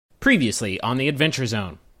Previously on the Adventure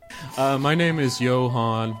Zone. My name is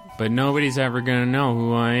Johan, but nobody's ever gonna know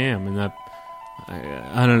who I am, and that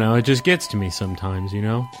I don't know. It just gets to me sometimes, you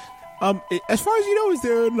know. As far as you know, is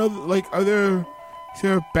there another? Like, is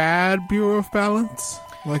there a bad Bureau of Balance?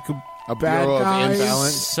 Like a bad Bureau guy? of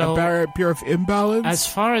Imbalance? So, a bad Bureau of Imbalance? as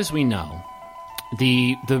far as we know,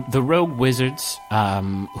 the rogue wizards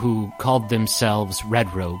who called themselves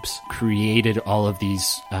Red Robes created all of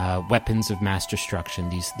these weapons of mass destruction.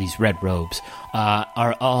 These red robes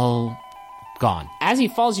are all gone. As he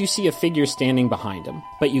falls, you see a figure standing behind him,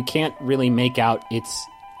 but you can't really make out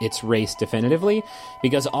its race definitively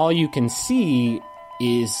because all you can see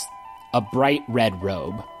is a bright red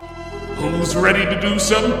robe. Who's ready to do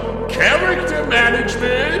some character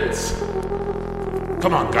management?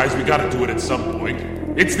 Come on, guys, we gotta do it at some point.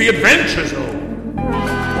 It's the Adventure Zone!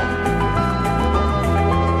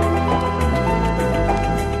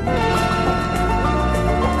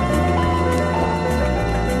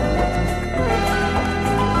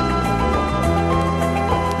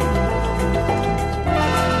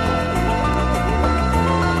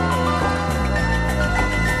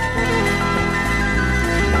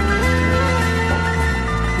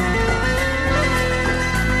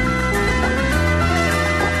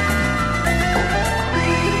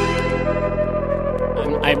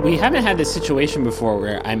 We haven't had this situation before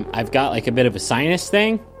where I've got like a bit of a sinus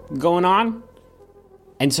thing going on.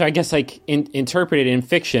 And so I guess like interpreted in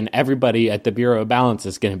fiction, everybody at the Bureau of Balance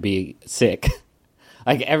is going to be sick.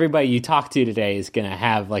 Like everybody you talk to today is going to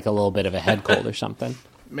have like a little bit of a head cold or something.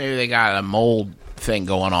 Maybe they got a mold thing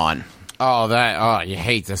going on. Oh, you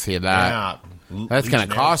hate to see that. Yeah. That's going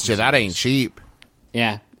to cost you. That ain't cheap.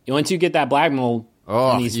 Yeah. Once you get that black mold,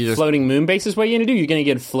 and these floating moon bases, what are you going to do? You're going to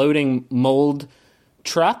get a floating mold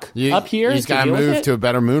truck up here. He's got to move to a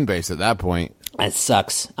better moon base at that point. That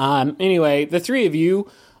sucks. Anyway, the three of you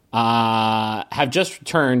have just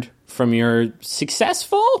returned from your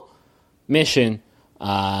successful mission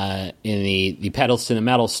in the Pedals to the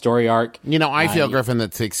Metal story arc. You know, I feel, Griffin,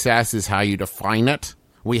 that success is how you define it.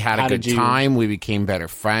 We had a good time. We became better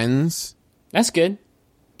friends. That's good.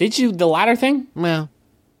 Did you the latter thing? Well,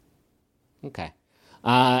 okay.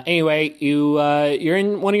 Anyway, you're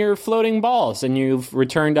in one of your floating balls, and you've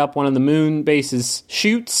returned up one of the moon base's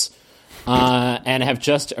chutes, and have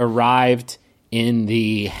just arrived in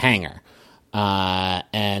the hangar.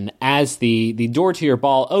 And as the door to your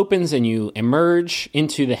ball opens and you emerge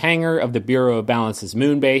into the hangar of the Bureau of Balance's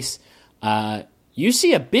moon base, you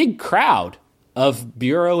see a big crowd of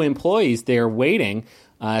Bureau employees there waiting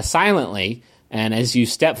silently. And as you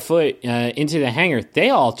step foot into the hangar, they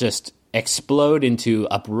all just explode into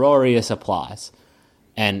uproarious applause,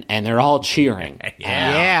 and they're all cheering.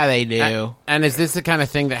 Yeah, they do. And is this the kind of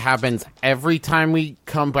thing that happens every time we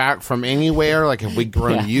come back from anywhere? Like, have we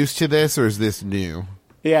grown used to this, or is this new?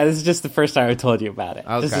 Yeah, this is just the first time I told you about it.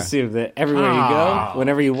 Okay. Just assume that everywhere you go,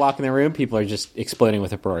 whenever you walk in the room, people are just exploding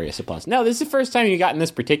with uproarious applause. No, this is the first time you gotten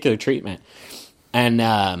this particular treatment, and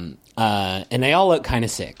they all look kind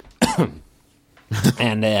of sick.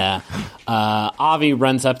 And Avi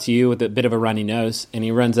runs up to you with a bit of a runny nose, and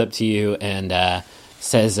he runs up to you and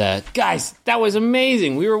says, guys, that was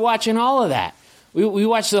amazing. We were watching all of that. We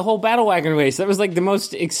watched the whole Battle Wagon race. That was like the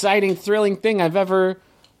most exciting, thrilling thing I've ever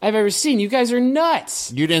seen. You guys are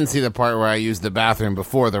nuts. You didn't see the part where I used the bathroom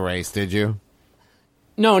before the race, did you?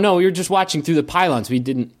 No, we were just watching through the pylons.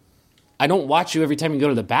 I don't watch you every time you go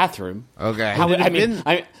to the bathroom. Okay.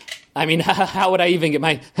 I mean, how would I even get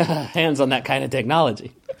my hands on that kind of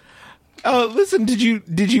technology? Listen,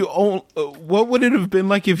 what would it have been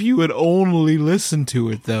like if you had only listened to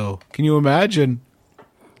it, though? Can you imagine?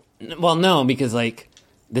 Well, no, because, like,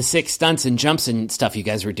 the sick stunts and jumps and stuff you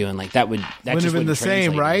guys were doing, like, that wouldn't have been the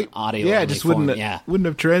same, right? Audio yeah, it just wouldn't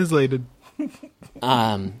have translated.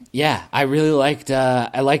 Yeah, I really liked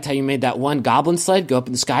how you made that one goblin sled go up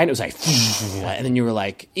in the sky, and it was like, and then you were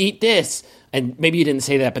like, eat this. And maybe you didn't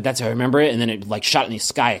say that, but that's how I remember it. And then it like shot in the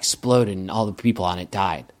sky, exploded, and all the people on it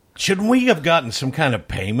died. Shouldn't we have gotten some kind of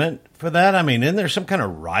payment for that? I mean, isn't there some kind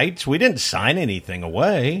of rights? We didn't sign anything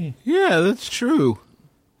away. Yeah, that's true.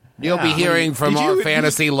 You'll be hearing from our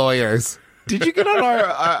fantasy lawyers. Did you get on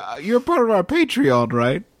our... you're part of our Patreon,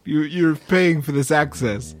 right? You're paying for this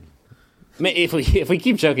access. If we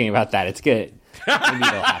keep joking about that, it's good. Maybe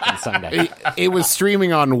it'll happen someday. It was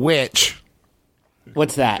streaming on Witch.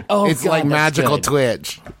 What's that? Oh, it's like magical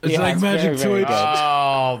Twitch. It's like magic Twitch.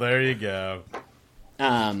 Oh, there you go.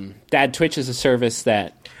 Dad, Twitch is a service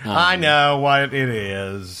that... I know what it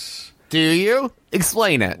is. Do you?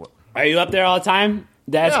 Explain it. Are you up there all the time?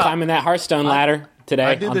 Dad's climbing that Hearthstone ladder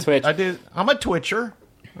today on Twitch. I did. I'm a Twitcher.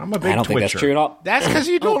 I'm a big I don't think that's true at all. That's because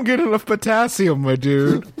you don't get enough potassium, my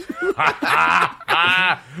dude.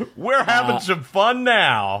 We're having some fun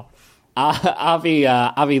now.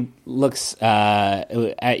 Avi looks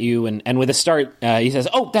at you, and with a start, he says,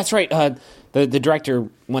 "Oh, that's right. The director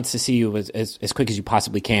wants to see you as quick as you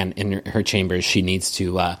possibly can in her chambers. She needs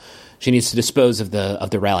to dispose of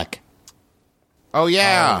the relic. Oh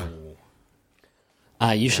yeah.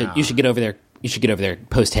 You should get over there. You should get over there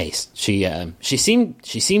post haste. She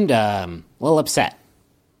seemed a little upset.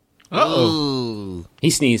 Uh-oh. He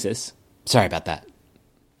sneezes. Sorry about that.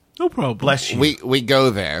 No problem. Bless you. We go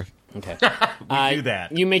there. Okay, we do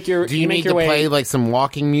that. You make your. Do you need your to way. play like some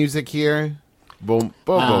walking music here? Boom,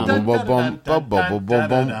 boom, boom, boom, boom, boom, boom, boom, boom,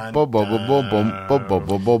 boom, boom,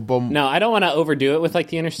 boom, boom, boom. No, I don't want to overdo it with like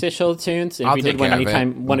the interstitial tunes. If I'll we take did one care of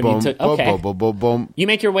anytime it. one of you took. Okay. Boom, boom, boom, boom. You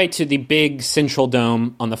make your way to the big central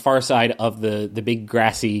dome on the far side of the big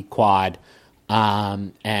grassy quad,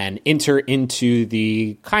 and enter into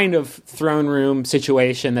the kind of throne room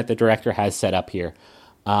situation that the director has set up here.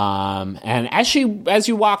 And as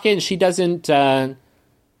you walk in, she doesn't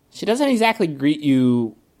exactly greet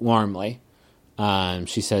you warmly.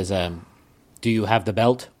 She says, "Do you have the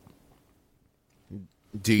belt?"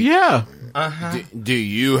 Yeah. Do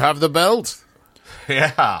you have the belt?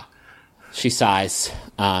 Yeah. She sighs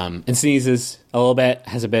and sneezes a little bit,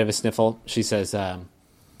 has a bit of a sniffle. She says,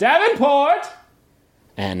 "Davenport!"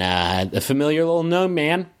 And the familiar little gnome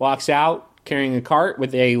man walks out carrying a cart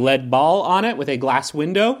with a lead ball on it with a glass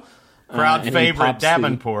window. Crowd and favorite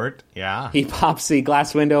Davenport. He pops the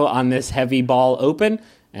glass window on this heavy ball open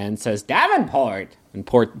and says, "Davenport!" And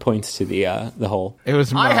points to the hole. It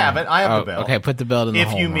was. I have it. I have the belt. Okay, put the belt in the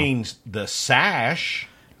hole. If you now. mean the sash.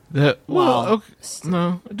 Okay,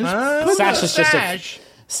 no.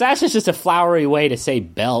 Sash is just a flowery way to say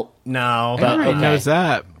belt. No. Everybody okay. knows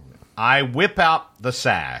that. I whip out the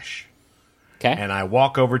sash. Okay. And I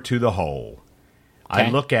walk over to the hole. I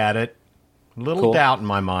Okay. look at it. A little Cool. doubt in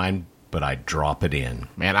my mind, but I drop it in.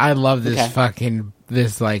 Man, I love this Okay.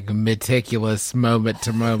 this like meticulous moment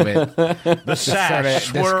to moment. The sash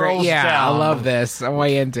swirls Yeah, down. I love this. I'm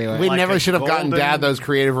way into it. We Like never a should have gotten golden- Dad those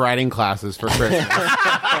creative writing classes for Christmas.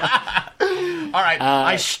 All right,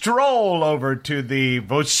 I stroll over to the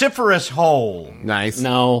vociferous hole. Nice.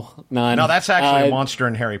 No, none. No, that's actually a monster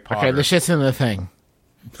in Harry Potter. Okay, the shit's in the thing.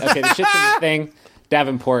 Okay, the shit's in the thing.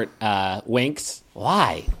 Davenport winks.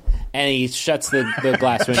 Why? And he shuts the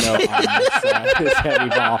glass window on this heavy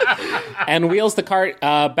ball and wheels the cart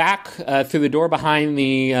back through the door behind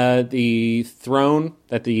the throne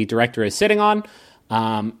that the director is sitting on.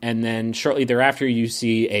 And then shortly thereafter, you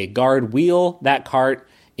see a guard wheel that cart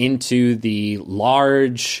into the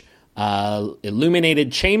large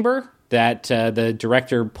illuminated chamber that the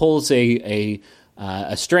director pulls a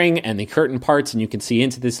string and the curtain parts, and you can see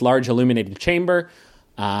into this large illuminated chamber.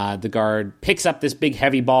 The guard picks up this big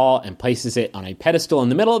heavy ball and places it on a pedestal in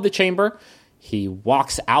the middle of the chamber. He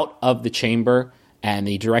walks out of the chamber, and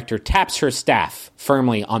the director taps her staff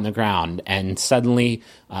firmly on the ground. And suddenly,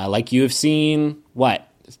 like you have seen,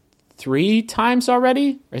 3 times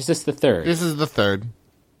already? Or is this the third? This is the third.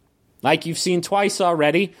 Like you've seen twice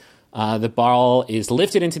already, the ball is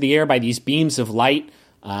lifted into the air by these beams of light,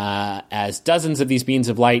 as dozens of these beams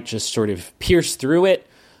of light just sort of pierce through it.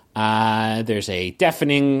 There's a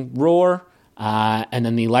deafening roar, and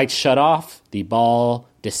then the lights shut off. The ball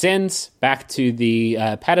descends back to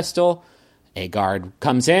the pedestal. A guard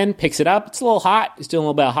comes in, picks it up. It's a little hot. He's doing a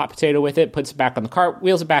little bit of hot potato with it, puts it back on the cart,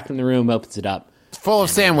 wheels it back in the room, opens it up. It's full of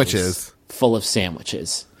sandwiches. Full of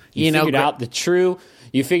sandwiches. You know, figured out the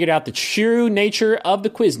true nature of the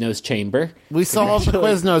Quiznos chamber. We solved the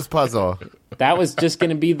Quiznos puzzle. That was just going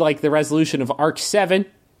to be like the resolution of Arc 7,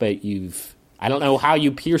 but I don't know how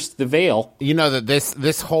you pierced the veil. You know that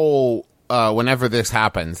this whole whenever this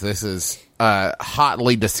happens, this is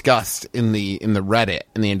hotly discussed in the Reddit,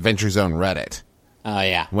 in the Adventure Zone Reddit. Oh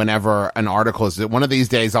yeah. Whenever an article is, one of these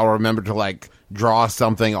days I'll remember to like draw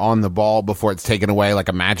something on the ball before it's taken away, like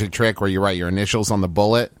a magic trick where you write your initials on the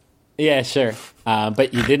bullet. Yeah, sure.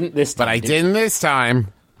 But you didn't this time. But I didn't this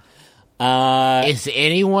time. Is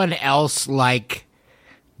anyone else like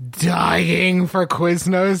dying for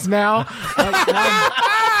Quiznos now?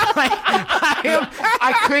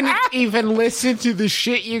 I couldn't even listen to the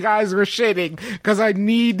shit you guys were shitting because I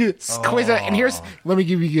need Quiznos. And let me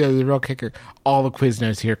give you the real kicker: all the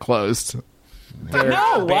Quiznos here closed.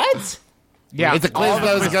 No, what? Yeah, It's a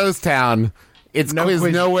Quiznos ghost town. It's No quiz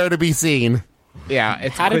quiz- nowhere to be seen. Yeah,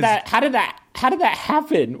 it's How did that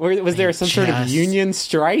happen? Was there some sort of just- union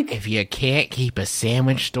strike? If you can't keep a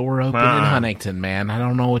sandwich store open in Huntington, man, I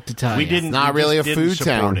don't know what to tell We you. didn't. Not we really just a didn't food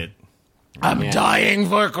support town. It. I'm dying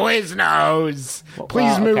for Quiznos.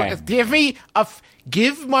 Please move. Okay.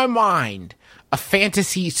 Give my mind a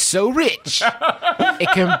fantasy so rich it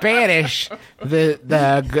can banish the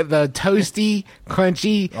toasty,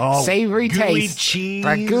 crunchy, savory gooey taste, cheese.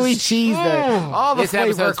 like gooey cheese. All the This flavor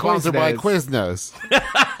episode's of sponsored by Quiznos. Quiznos.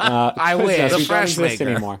 I wish. The The fresh fresh maker.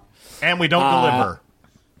 anymore. And we don't deliver.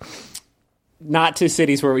 Not to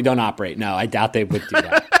cities where we don't operate. No, I doubt they would do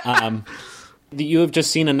that. You have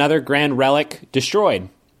just seen another grand relic destroyed.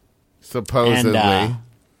 Supposedly. And,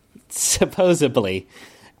 supposedly.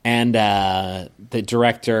 And the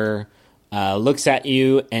director looks at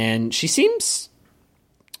you, and she seems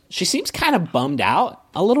kind of bummed out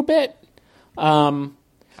a little bit.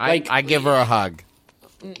 I give her a hug.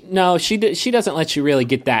 No, she doesn't let you really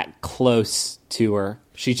get that close to her.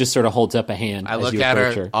 She just sort of holds up a hand. I as look you at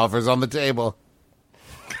approach her, offers on the table.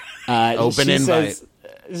 Open invite.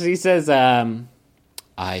 She says,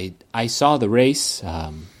 I saw the race.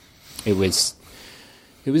 It was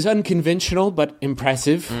unconventional but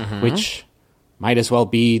impressive, which might as well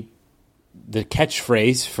be the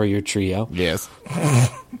catchphrase for your trio. Yes.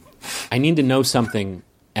 I need to know something,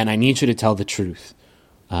 and I need you to tell the truth.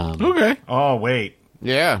 Okay. Oh, wait.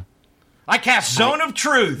 Yeah. I cast Zone of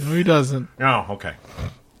Truth. He doesn't. Oh, okay.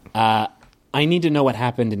 I need to know what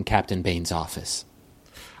happened in Captain Bain's office.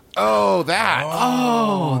 Oh, that.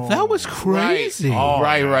 Oh, that was crazy.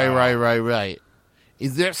 Right.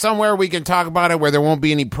 Is there somewhere we can talk about it where there won't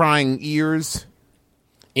be any prying ears?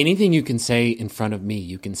 Anything you can say in front of me,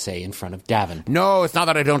 you can say in front of Davin. No, it's not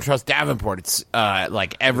that I don't trust Davenport. It's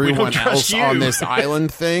like everyone trust else you. on this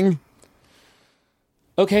island thing.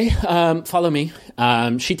 Okay, follow me.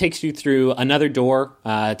 She takes you through another door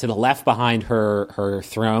to the left behind her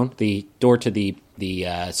throne, the door to the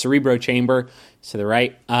Cerebro chamber to the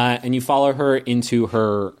right, and you follow her into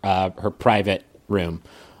her private room.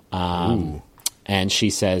 And she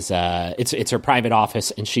says, it's her private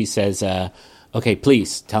office, and she says, okay,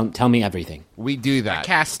 please, tell me everything. We do that.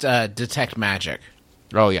 Cast detect magic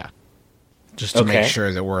Oh, yeah. just to Okay. make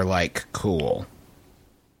sure that we're like cool.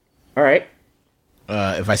 All right.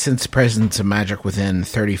 If I sense presence of magic within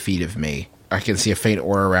 30 feet of me, I can see a faint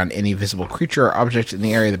aura around any visible creature or object in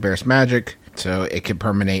the area that bears magic, so it can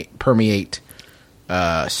permeate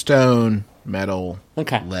stone, metal,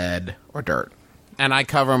 Okay. lead, or dirt. And I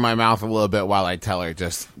cover my mouth a little bit while I tell her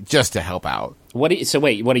just to help out. So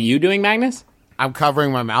wait, what are you doing, Magnus? I'm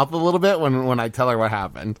covering my mouth a little bit when I tell her what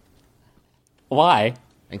happened. Why?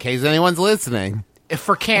 In case anyone's listening.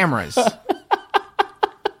 For cameras.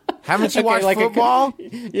 Haven't you Okay, watched like football?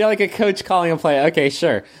 You're like a coach calling a play. Okay,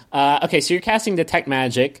 sure. Okay, so you're casting Detect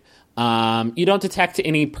Magic. You don't detect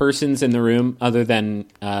any persons in the room other than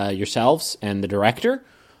yourselves and the director.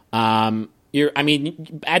 At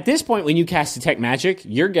this point, when you cast Detect Magic,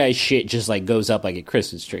 your guy's shit just like goes up like a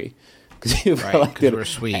Christmas tree. Because you've Right, collected 'cause we're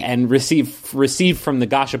sweet. and received from the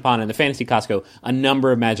Gashapon and the Fantasy Costco a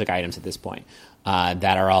number of magic items at this point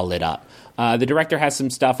that are all lit up. The director has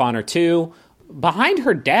some stuff on her too. Behind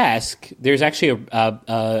her desk, there's actually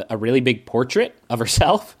a really big portrait of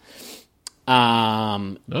herself,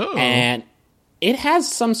 and it has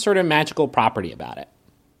some sort of magical property about it.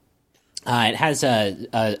 It has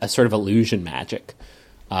a sort of illusion magic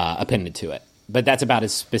appended to it, but that's about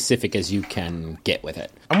as specific as you can get with it.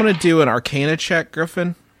 I'm going to do an Arcana check,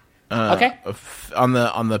 Griffin. Okay. On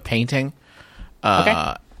the painting.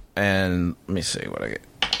 Okay. And let me see what I get.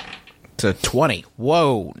 It's a 20.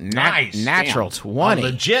 Whoa. Nice. Natural A 20.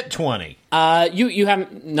 legit 20. You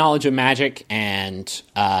have knowledge of magic, and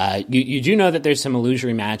you do know that there's some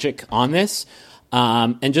illusory magic on this,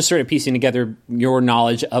 and just sort of piecing together your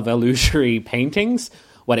knowledge of illusory paintings,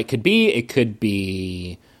 what it could be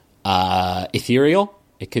ethereal,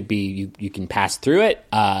 it could be you can pass through it,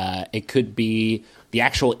 it could be the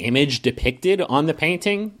actual image depicted on the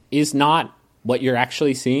painting is not what you're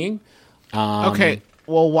actually seeing. Okay.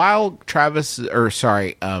 Well, while Travis, what's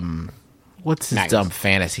his Magnus. dumb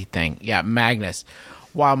fantasy thing? Yeah, Magnus.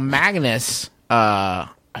 While Magnus, I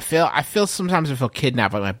feel sometimes I feel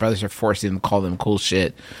kidnapped, like my brothers are forcing him to call them cool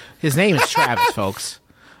shit. His name is Travis, folks.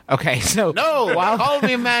 Okay, so Call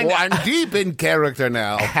me Magnus. I'm deep in character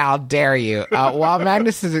now. how dare you? While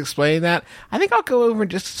Magnus is explaining that, I think I'll go over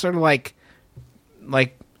and just sort of like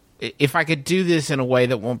if I could do this in a way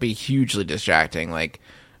that won't be hugely distracting, like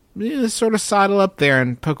just sort of sidle up there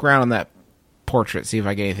and poke around on that portrait, see if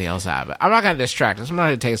I get anything else out of it. I'm not going to distract us. I'm not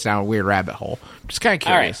going to take us down a weird rabbit hole. I'm just kind of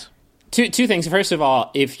curious. All right. Two things. First of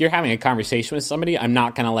all, if you're having a conversation with somebody, I'm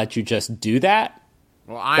not going to let you just do that.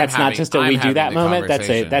 Well, That's not just a we do that moment. That's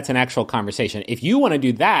an an actual conversation. If you want to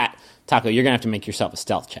do that, Taako, you're going to have to make yourself a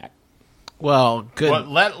stealth check. Well, good.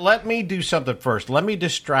 Well, let me do something first. Let me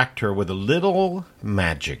distract her with a little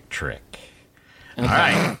magic trick. All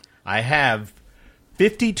right. I have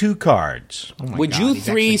 52 cards. Would you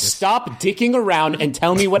three stop dicking around and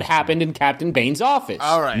tell me what happened in Captain Bain's office?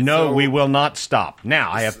 All right. No, we will not stop.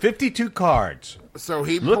 Now, I have 52 cards. So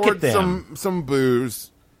he Look poured at them. some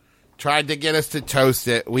booze, tried to get us to toast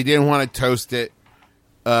it. We didn't want to toast it.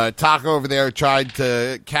 Taako over there tried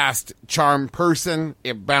to cast Charm Person.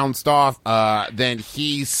 It bounced off. Then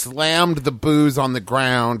he slammed the booze on the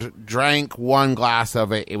ground, drank one glass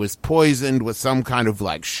of it. It was poisoned with some kind of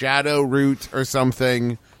like shadow root or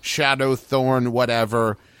something, shadow thorn,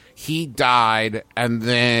 whatever. He died, and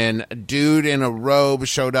then a dude in a robe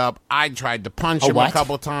showed up. I tried to punch him a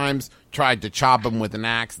couple times, tried to chop him with an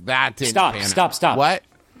axe. That didn't Stop. What?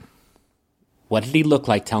 What did he look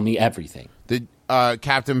like? Tell me everything.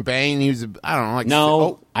 Captain Bain, he was, I don't know, like...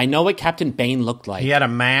 No, I know what Captain Bain looked like. He had a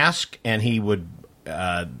mask, and he would...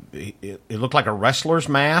 it looked like a wrestler's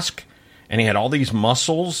mask, and he had all these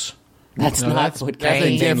muscles. That's not what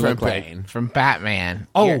Captain Bain looked like. From Batman.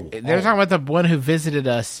 Oh. They're talking about the one who visited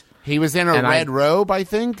us. He was in a red robe, I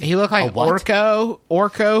think. He looked like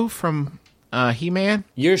Orko from He-Man.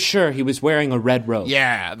 You're sure he was wearing a red robe?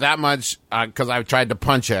 Yeah, that much, because I've tried to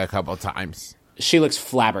punch it a couple times. She looks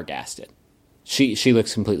flabbergasted. She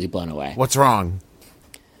looks completely blown away. What's wrong?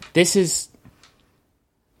 This is...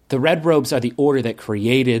 The red robes are the order that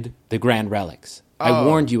created the Grand Relics. I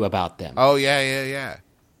warned you about them. Oh, yeah.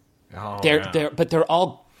 But they're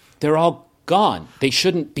all gone. They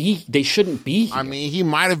shouldn't be here. I mean, he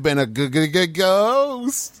might have been a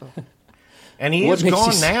ghost. And he is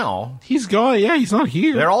gone now. He's gone. Yeah, he's not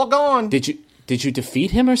here. They're all gone. Did you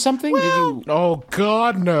defeat him or something? Well, oh,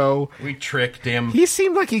 God, no. We tricked him. He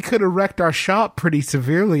seemed like he could have wrecked our shop pretty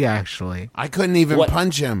severely, actually. I couldn't even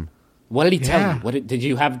punch him. What did he tell you? Did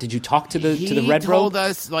you talk to the red robe? He told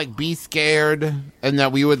us, like, be scared, and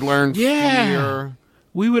that we would learn fear.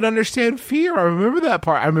 We would understand fear. I remember that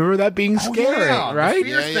part. I remember that being scary, right?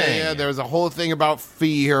 Yeah. There was a whole thing about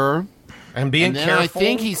fear. And being careful. I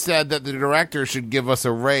think he said that the director should give us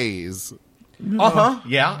a raise.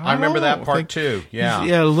 Yeah, I remember that part too. Yeah.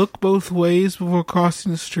 Yeah, look both ways before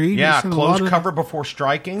crossing the street. Yeah, close cover before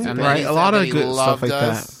striking. And right, a lot of good stuff like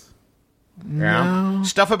us. that. Yeah. No.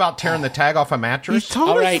 Stuff about tearing the tag off a mattress. He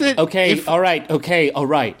told us that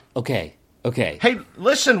Okay. Hey,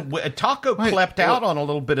 listen, Taako klept out on a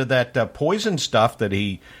little bit of that poison stuff that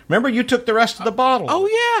he... Remember, you took the rest of the bottle. Oh,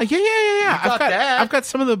 yeah. I've got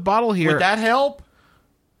some of the bottle here. Would that help?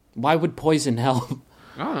 Why would poison help?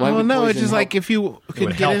 No, it's just like if you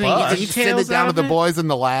could get any details Send it down to the boys in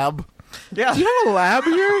the lab. Yeah. Do you have a lab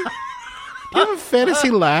here? Do you have a fantasy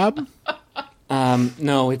lab?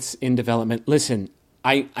 No, it's in development. Listen,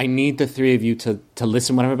 I need the three of you to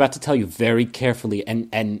listen what I'm about to tell you very carefully.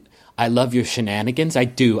 And I love your shenanigans. I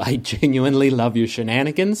do. I genuinely love your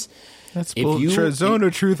shenanigans. That's zone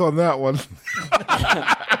of truth on that one.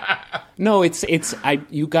 No,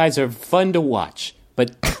 you guys are fun to watch.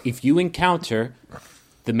 But if you encounter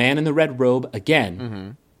the man in the red robe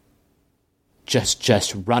again,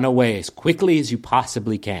 just run away as quickly as you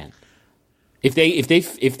possibly can. If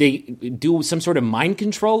they do some sort of mind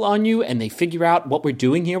control on you and they figure out what we're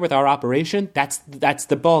doing here with our operation, that's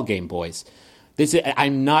the ball game, boys.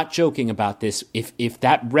 I'm not joking about this. If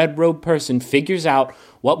that red robe person figures out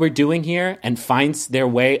what we're doing here and finds their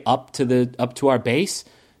way up to our base,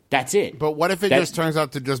 that's it. But what if it just turns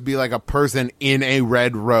out to just be like a person in a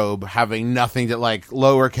red robe having nothing to, like,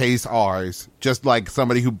 lowercase r's, just like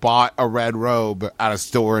somebody who bought a red robe at a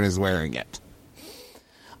store and is wearing it?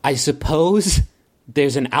 I suppose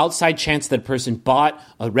there's an outside chance that a person bought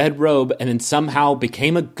a red robe and then somehow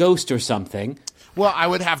became a ghost or something. Well, I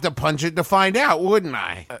would have to punch it to find out, wouldn't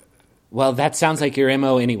I? Well, that sounds like your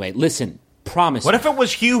MO anyway. Listen, promise What me. if it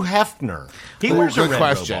was Hugh Hefner? He wears a good red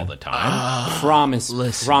question. robe all the time.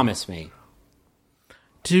 Promise me.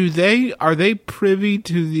 Are they privy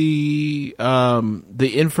to the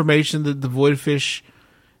information that the Voidfish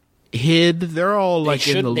hid? They're all like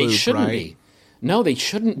in the loop, they shouldn't right? be. No, they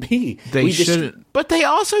shouldn't be. They shouldn't. But they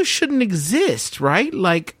also shouldn't exist, right?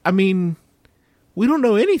 Like, I mean, we don't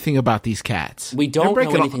know anything about these cats. We don't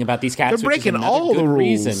know anything about these cats. They're breaking all the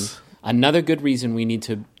rules. Another good reason we need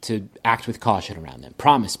to act with caution around them.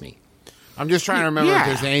 Promise me. I'm just trying to remember if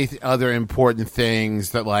there's any other important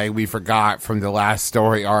things that, like, we forgot from the last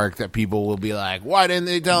story arc that people will be like, why didn't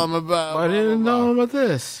they tell them about? I didn't know about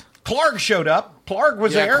this. Clark showed up. Clark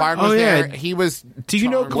was there. Clark was there. He was. Do you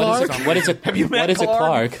know Clark? What is a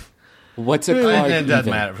Clark? What's a Clark? It doesn't even?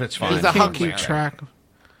 matter. It's fine. He's a I can't keep huckleberry. track.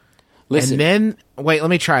 Listen, And then, wait, let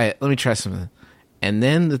me try it. Let me try something. And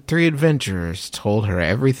then the three adventurers told her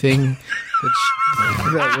everything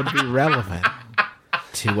that would be relevant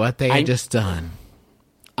to what they had just done.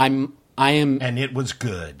 I am, And it was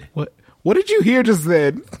good. What did you hear just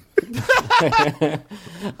then?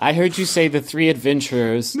 I heard you say the three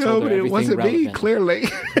adventurers. No, told her but it everything wasn't relevant. me, clearly.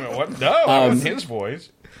 No, that was his voice.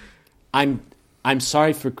 I'm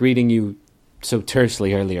sorry for greeting you so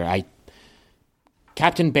tersely earlier.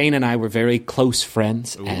 Captain Bane and I were very close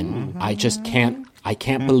friends, and I just can't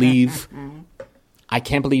believe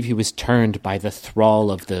he was turned by the thrall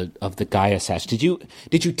of the Gaia Sash. Did you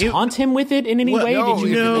taunt him with it in any way? No, Did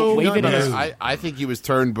you wave it? I think he was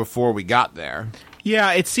turned before we got there.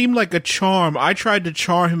 Yeah, it seemed like a charm. I tried to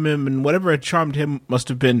charm him, and whatever had charmed him must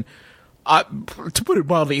have been, to put it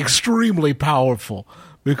mildly, extremely powerful.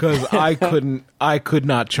 Because I could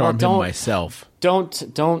not charm him myself. Don't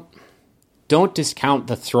discount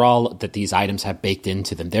the thrall that these items have baked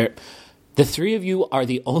into them. The three of you are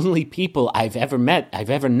the only people I've ever met,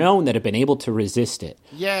 I've ever known that have been able to resist it.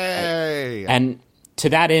 Yay! And to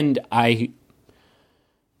that end, I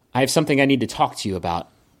have something I need to talk to you about.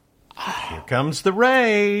 Here comes the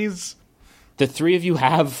raise. The three of you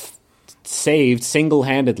have saved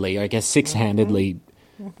single-handedly, or I guess six-handedly,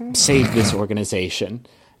 saved this organization.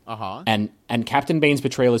 Uh-huh. And Captain Bane's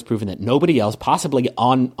betrayal has proven that nobody else, possibly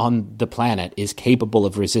on the planet, is capable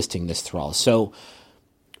of resisting this thrall. So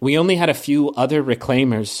we only had a few other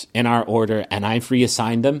reclaimers in our order, and I've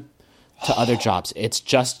reassigned them to other jobs. It's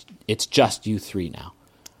just you three now.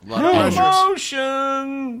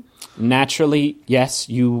 Promotion. Naturally, yes,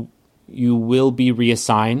 you will be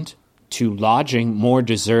reassigned to lodging more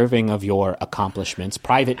deserving of your accomplishments.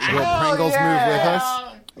 Private Will chambers Pringles move with us?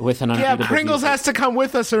 with an Yeah, unbeatable Pringles visa. has to come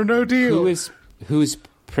with us or no deal. Who's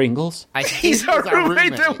Pringles? He's our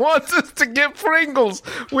roommate that wants us to get Pringles.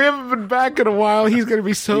 We haven't been back in a while. He's going to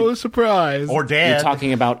be so surprised. Or Dad.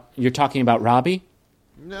 You're talking about Robbie?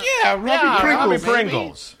 Yeah, Robbie Pringles. Robbie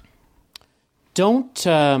Pringles. Don't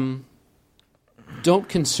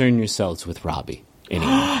concern yourselves with Robbie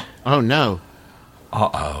anymore. Oh, no.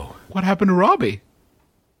 Uh-oh. What happened to Robbie?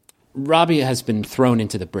 Robbie has been thrown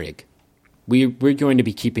into the brig. We're going to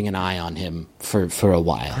be keeping an eye on him for a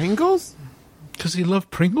while. Pringles? Because he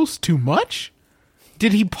loved Pringles too much?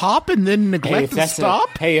 Did he pop and then neglect to stop?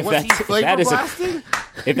 If Was he flavor blasting?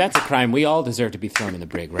 if that's a crime, we all deserve to be thrown in the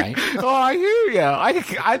brig, right? Oh, I hear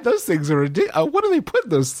ya. Those things are ridiculous. What do they put in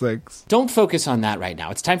those things? Don't focus on that right now.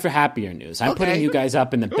 It's time for happier news. I'm putting you guys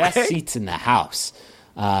up in the best Okay. seats in the house.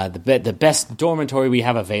 The best dormitory we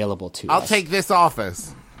have available to I'll us. take this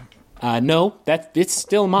office. No, it's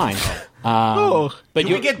still mine. Oh, But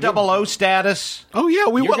Do we get 00 status? oh yeah,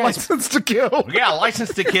 we want guys- license to kill. Yeah,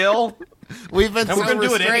 license to kill. We've been And we're so gonna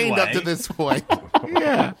do it restrained up anyway. to this point.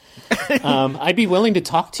 Yeah. I'd be willing to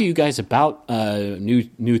talk to you guys about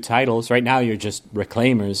new titles. Right now, you're just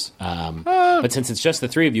reclaimers. But since it's just the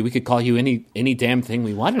three of you, we could call you any damn thing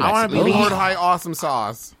we wanted. I want to be suppose. Lord High Awesome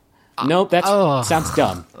Sauce. Nope, that sounds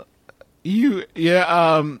dumb. You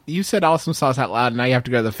said awesome sauce out loud, and now you have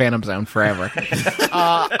to go to the Phantom Zone forever.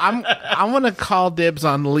 I'm gonna call dibs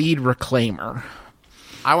on lead reclaimer.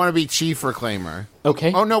 I want to be Chief Reclaimer.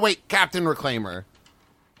 Okay. Oh, no, wait. Captain Reclaimer.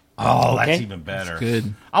 Oh, that's Okay. even better.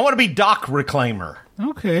 Good. I want to be Doc Reclaimer.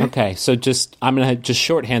 Okay. Okay, so I'm gonna just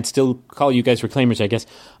shorthand, still call you guys reclaimers, I guess.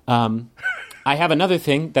 I have another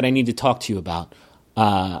thing that I need to talk to you about.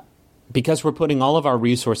 Because we're putting all of our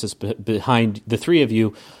resources behind the three of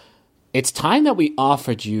you, it's time that we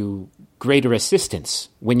offered you greater assistance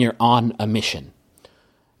when you're on a mission.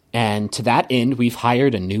 And to that end, we've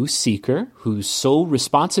hired a new seeker whose sole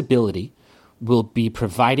responsibility will be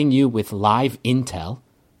providing you with live intel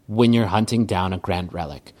when you're hunting down a grand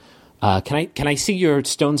relic. Can I see your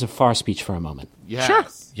Stones of Far speech for a moment? Yes. Sure.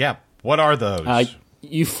 Yeah. What are those?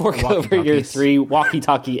 You fork over your three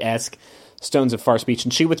walkie-talkie-esque Stones of Far speech,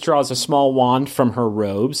 and she withdraws a small wand from her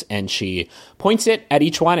robes, and she points it at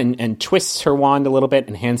each one and twists her wand a little bit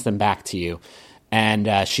and hands them back to you.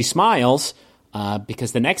 And she smiles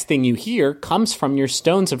because the next thing you hear comes from your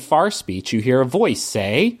Stones of Far speech. You hear a voice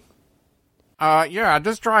say, Yeah,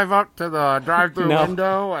 just drive up to the drive-through No.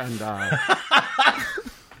 window and...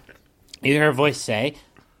 you hear a voice say,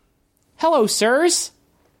 "Hello, sirs."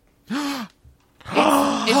 It's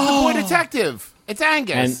the boy detective. It's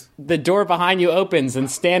Angus. And the door behind you opens, and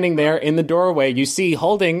standing there in the doorway, you see,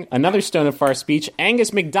 holding another Stone of Far speech,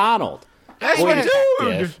 Angus McDonald. Boy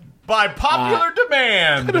detective. By popular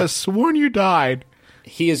demand. I could have sworn you died.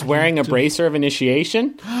 He is wearing a bracer of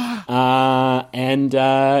initiation, and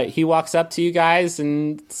he walks up to you guys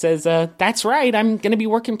and says, "That's right, I'm going to be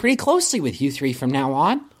working pretty closely with you three from now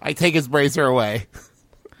on." I take his bracer away.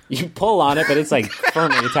 You pull on it, but it's like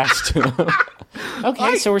firmly attached to him.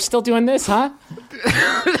 Okay, so we're still doing this, huh?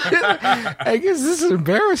 I guess this is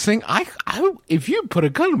embarrassing. If you put a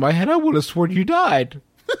gun in my head, I would have sworn you died.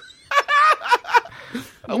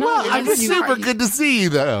 Well, it's super good to see you,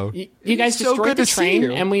 though. You guys destroyed the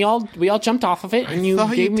train, and we all jumped off of it, and you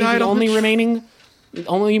gave me the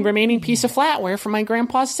only remaining piece of flatware from my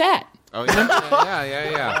grandpa's set. Oh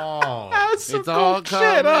yeah. Oh, that's some It's all cool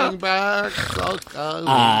shit, huh? coming back. It's all coming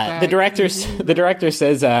back. The director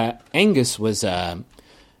says Angus was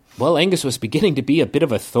beginning to be a bit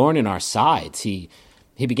of a thorn in our sides. He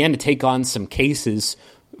began to take on some cases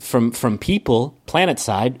from people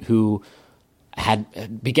planetside who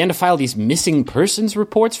began to file these missing persons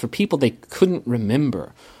reports for people they couldn't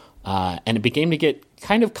remember, and it began to get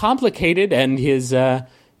kind of complicated. And he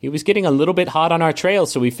was getting a little bit hot on our trail,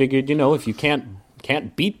 so we figured, if you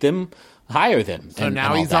can't beat them, hire them. So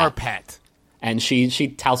now he's our pet. And she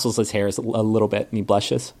tousles his hair a little bit, and he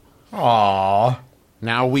blushes. Aww.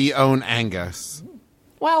 Now we own Angus.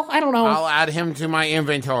 Well, I don't know. I'll add him to my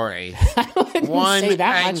inventory. I wouldn't say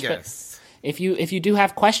that Angus. much, but if you do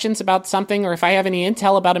have questions about something, or if I have any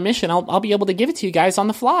intel about a mission, I'll be able to give it to you guys on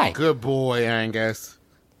the fly. Good boy, Angus.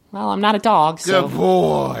 Well, I'm not a dog, so Good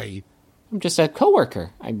boy. I'm just a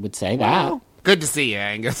coworker. I would say that. Good to see you,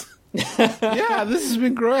 Angus. Yeah, this has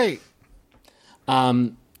been great.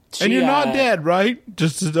 And She, you're not dead, right?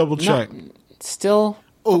 Just to double check. Still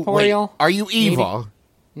corporeal. Are you evil?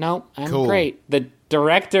 No, I'm Cool. great. The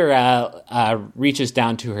director reaches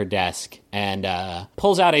down to her desk and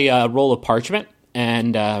pulls out a roll of parchment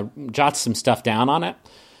and jots some stuff down on it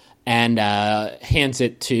and hands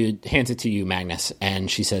it to you, Magnus. And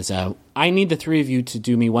she says, "I need the three of you to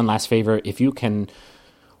do me one last favor. If you can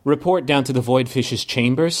report down to the Voidfish's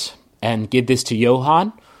chambers and give this to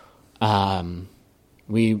Johan."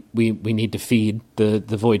 We need to feed the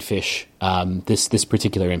Voidfish this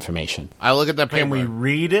particular information. I look at the paper. Can we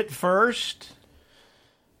read it first?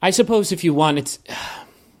 I suppose if you want,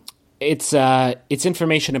 it's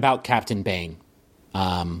information about Captain Bane.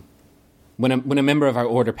 When a member of our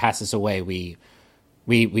order passes away, we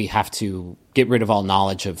have to get rid of all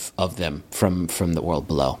knowledge of them from the world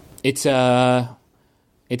below. It's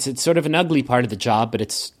sort of an ugly part of the job, but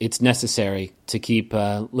it's necessary to keep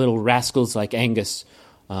little rascals like Angus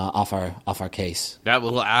off our case. That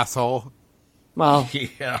little asshole. Well,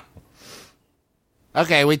 Yeah.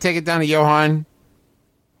 Okay, we take it down to Johan.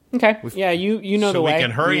 okay, yeah, you know So the we way.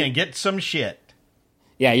 can hurry and get some shit.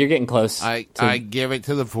 Yeah, you're getting close. I give it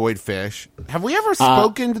to the Voidfish. Have we ever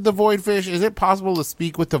spoken to the Voidfish? Is it possible to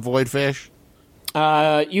speak with the Voidfish?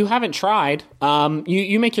 You haven't tried.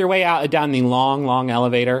 You make your way out down the long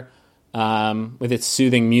elevator with its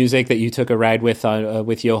soothing music that you took a ride with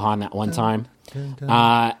Johan that one time.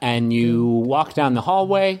 And you walk down the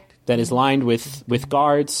hallway that is lined with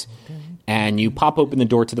guards, and you pop open the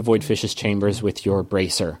door to the Voidfish's chambers with your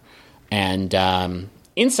bracer. And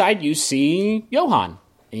inside you see Johan.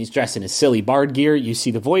 He's dressed in his silly bard gear. You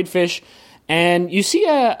see the Voidfish, and you see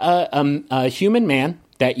a human man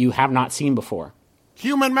that you have not seen before.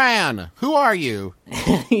 Human man, who are you?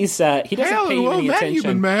 He doesn't pay you any attention.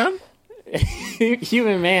 Human man.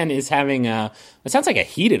 Human man is having it sounds like a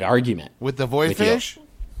heated argument With the Voidfish?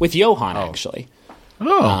 with Johan, actually.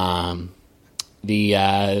 Oh.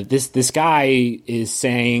 This guy is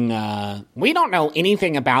saying, we don't know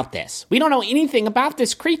anything about this. We don't know anything about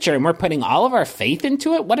this creature, and we're putting all of our faith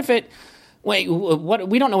into it. What if it? Wait, what?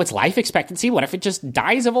 We don't know its life expectancy. What if it just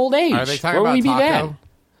dies of old age? Are they talking Where will about we be Taako?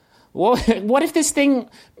 then? What if this thing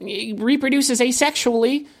reproduces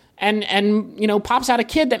asexually and pops out a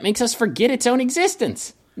kid that makes us forget its own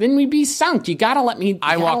existence? Then we'd be sunk. You gotta let me.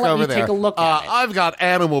 I walk over there. Take a look at it. I've got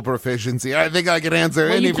animal proficiency. I think I can answer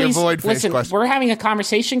Will any you of your please Voidfish listen? questions. We're having a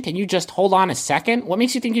conversation. Can you just hold on a second? What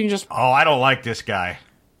makes you think you can just? Oh, I don't like this guy.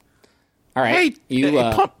 All right,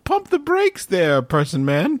 Hey, pump the brakes there, person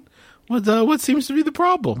man. What seems to be the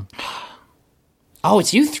problem? Oh,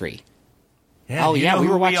 it's you three. Yeah, Oh, do you yeah, know we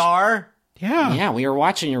who were we watching- are. Yeah. Yeah, we were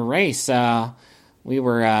watching your race. We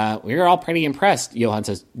were all pretty impressed. Johan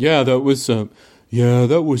says, "Yeah, that was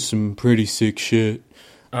some pretty sick shit."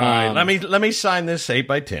 All right, let me sign this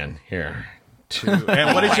 8x10 here.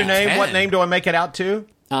 And what is your name? What name do I make it out to?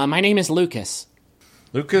 My name is Lucas.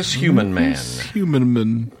 Lucas Human Man. Human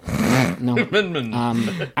man. No,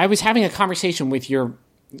 I was having a conversation with your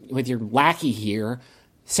lackey here,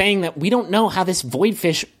 saying that we don't know how this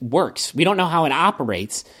Voidfish works. We don't know how it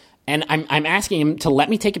operates. And I'm asking him to let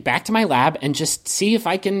me take it back to my lab and just see if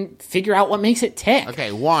I can figure out what makes it tick.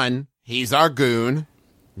 Okay, one, he's our goon,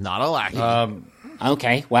 not a lackey.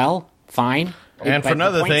 Okay, well, fine. And But for the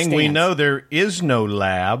another point thing, we stands. know there is no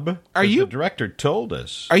lab. Are you- The director told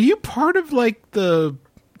us. Are you part of like the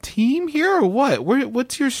team here or what?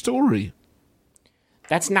 What's your story?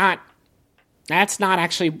 That's not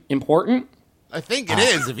actually important. I think it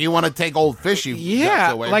is if you want to take old fishy. Yeah,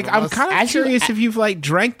 guts away like from I'm us. kind of As you- curious if you've like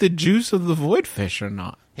drank the juice of the void fish or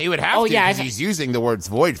not. He would have Oh, to yeah, because I've- he's using the words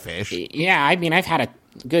void fish. Yeah, I mean, I've had a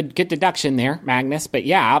good deduction there, Magnus. But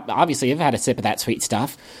yeah, obviously, I've had a sip of that sweet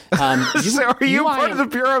stuff. So are you part of the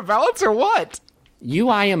Bureau of Balance or what? You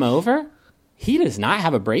eye him over. He does not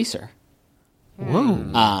have a bracer.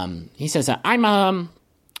 Whoa. He says, I'm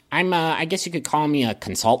I guess you could call me a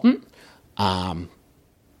consultant.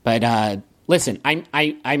 But listen,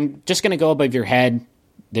 I'm just going to go above your head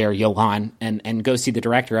there, Johan, and go see the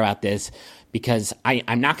director about this, because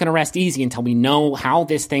I'm not going to rest easy until we know how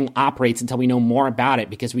this thing operates, until we know more about it,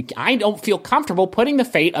 because I don't feel comfortable putting the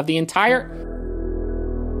fate of the entire...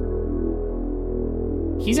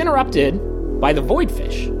 He's interrupted by the void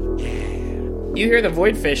fish. You hear the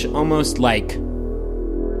void fish almost like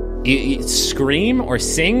it scream or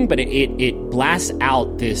sing, but it blasts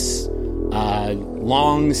out this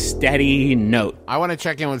long, steady note. I want to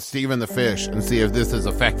check in with Steven the fish and see if this has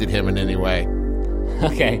affected him in any way.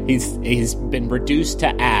 Okay, he's been reduced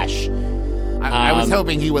to ash. I was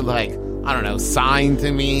hoping he would, like, I don't know, sign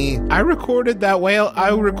to me. I recorded that whale.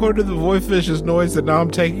 I recorded the void fish's noise, and now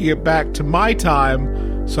I'm taking it back to my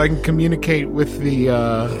time so I can communicate with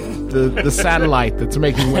the satellite that's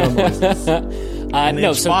making whale noises. And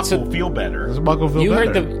then Spock will feel better. Spock will feel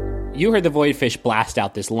better. You heard the void fish blast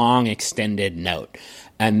out this long, extended note,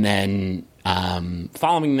 and then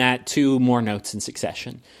following that, 2 more notes in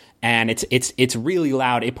succession, and it's really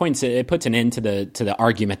loud. It puts an end to the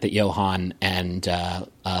argument that Johan and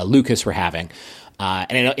Lucas were having,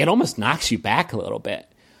 and it almost knocks you back a little bit.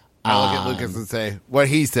 I look at Lucas and say what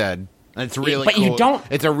he said. It's really but cool. you don't.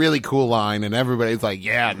 It's a really cool line, and everybody's like,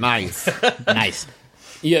 "Yeah, nice, Nice."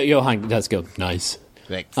 Johan does go nice.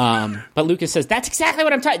 thanks." But Lucas says, that's exactly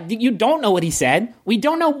what I'm talking. You don't know what he said. We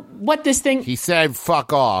don't know what this thing... He said,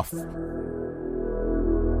 "Fuck off."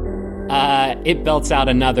 It belts out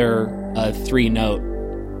another 3-note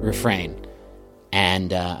refrain.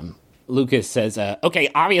 And Lucas says, okay,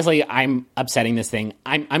 obviously I'm upsetting this thing.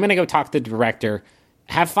 I'm going to go talk to the director.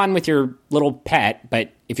 Have fun with your little pet,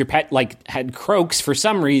 but if your pet, like, had croaks for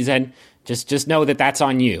some reason, just know that that's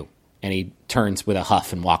on you. And he turns with a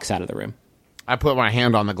huff and walks out of the room. I put my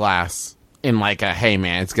hand on the glass in like a "Hey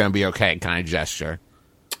man, it's gonna be okay" kind of gesture.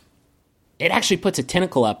 It actually puts a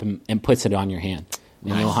tentacle up and puts it on your hand.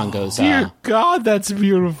 And Johan goes, Dear God, that's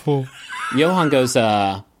beautiful. Johan goes,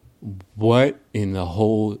 what in the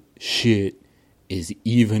whole shit is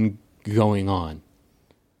even going on?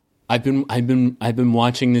 I've been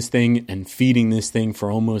watching this thing and feeding this thing for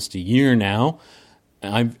almost a year now.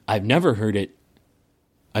 And I've never heard it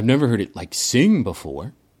like sing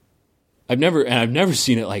before. I've never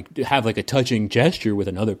seen it like have like a touching gesture with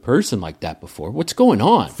another person like that before. What's going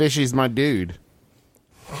on? Fishy's my dude.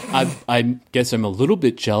 I guess I'm a little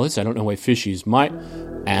bit jealous. I don't know why Fishy's my...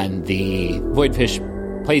 And the void fish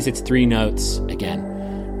plays its 3 notes again.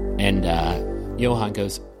 And Johan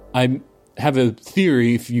goes, I have a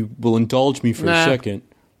theory if you will indulge me for a second.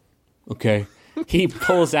 Okay. He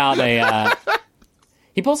pulls out a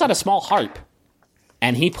small harp,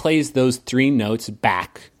 and he plays those 3 notes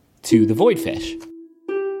back to the void fish.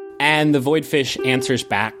 And the void fish answers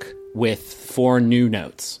back with 4 new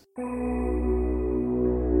notes.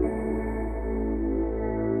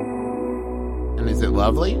 And is it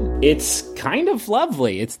lovely? It's kind of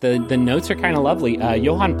lovely. It's the notes are kind of lovely.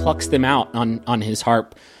 Johan plucks them out on his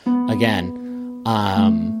harp again.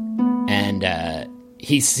 And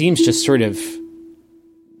he seems just sort of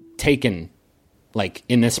taken, like,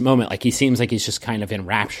 in this moment. Like, he seems like he's just kind of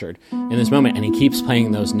enraptured in this moment. And he keeps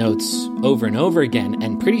playing those notes over and over again.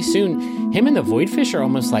 And pretty soon, him and the voidfish are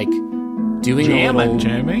almost like doing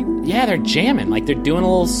Jamming? Yeah, they're jamming. Like, they're doing a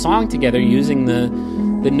little song together using the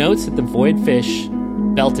notes that the voidfish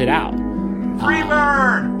belted out.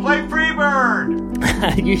 Freebird! Play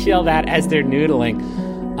Freebird! You yell that as they're noodling.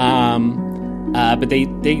 But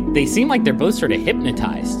they seem like they're both sort of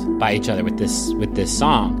hypnotized by each other with this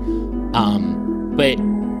song. But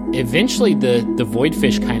eventually the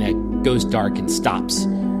voidfish kind of goes dark and stops.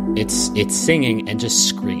 It's singing and just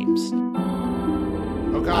screams.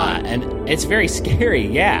 Oh God! And it's very scary,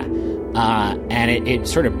 yeah. And it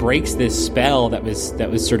sort of breaks this spell that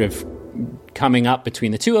was sort of coming up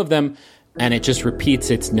between the two of them, and it just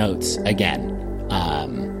repeats its notes again.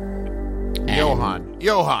 Johan,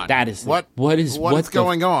 that is what's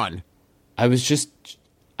going on? I was just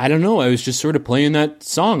I don't know. I was just sort of playing that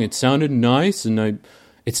song. It sounded nice, and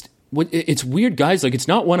it's weird, guys. Like, it's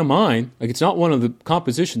not one of mine. Like, it's not one of the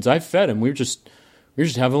compositions I fed him. We were just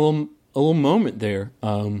having a little moment there.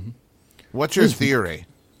 What's your theory?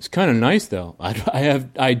 It's kind of nice, though.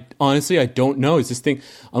 I honestly, I don't know. Is this thing,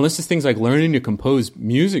 unless this thing's like learning to compose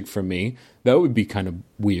music from me, that would be kind of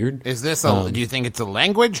weird. Is this do you think it's a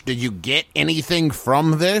language? Did you get anything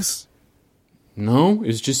from this? No,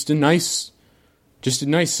 it's just a nice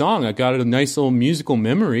song. I got a nice little musical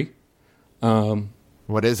memory.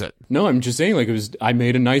 What is it? No, I'm just saying, like, I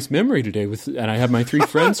made a nice memory today and I have my 3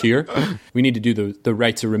 friends here. We need to do the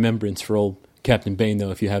rites of remembrance for old Captain Bane,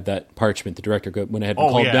 though. If you have that parchment, the director went ahead and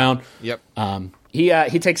called down. Yep.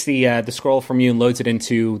 He takes the scroll from you and loads it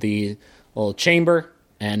into the little chamber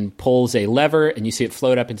and pulls a lever, and you see it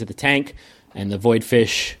float up into the tank, and the void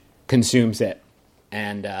fish consumes it.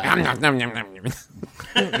 And you guys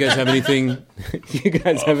have anything? You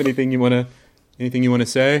guys have anything you want to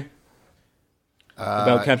say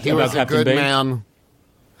about Captain? He was about a Captain good Bane? man,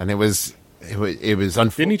 and it was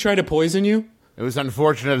Didn't he try to poison you? It was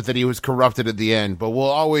unfortunate that he was corrupted at the end, but we'll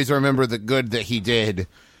always remember the good that he did,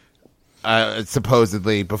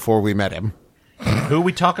 supposedly, before we met him. Who are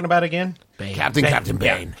we talking about again? Bane. Captain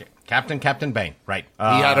Bane. Yeah. Captain Bane. Right.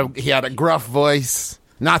 He had a gruff voice.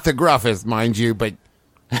 Not the gruffest, mind you, but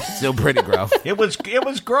still pretty gruff. It was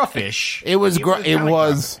gruffish. It was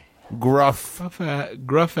gruff.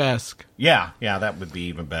 Gruff-esque. Yeah, that would be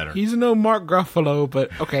even better. He's no Mark Gruffalo,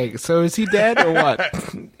 but okay. So is he dead or what?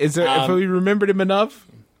 Is there? If we remembered him enough?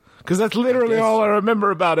 Because that's literally all I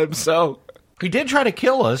remember about him. So He did try to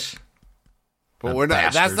kill us. But we're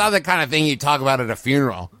not. That's not the kind of thing you talk about at a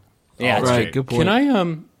funeral. yeah, that's right, true. good point.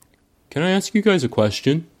 Can I ask you guys a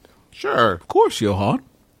question? Sure. Of course, Johan.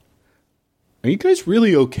 Are you guys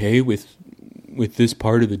really okay with this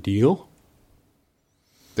part of the deal?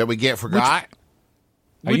 That we get forgot.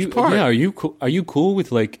 Which part? Yeah, are you cool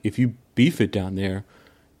with, like, if you beef it down there,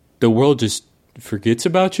 the world just forgets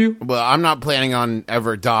about you? Well, I'm not planning on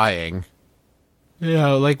ever dying.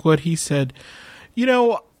 Yeah, like what he said.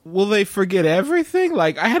 Will they forget everything?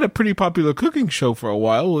 Like, I had a pretty popular cooking show for a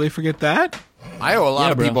while. Will they forget that? I owe a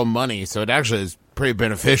lot of bro. people money, so it actually is pretty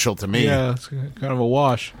beneficial to me. Yeah, it's kind of a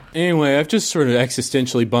wash. Anyway, I've just sort of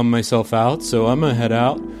existentially bummed myself out, so I'm gonna head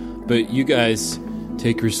out. But you guys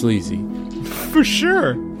take her sleazy. For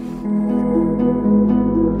sure.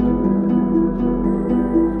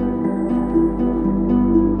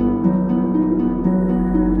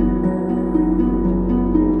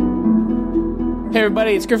 Hey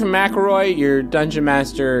everybody, it's Griffin McElroy, your dungeon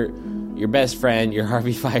master, your best friend, your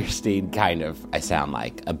Harvey Fierstein, kind of, I sound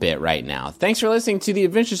like, a bit right now. Thanks for listening to the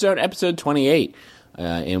Adventure Zone episode 28,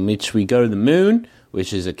 in which we go to the moon,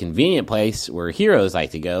 which is a convenient place where heroes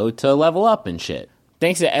like to go to level up and shit.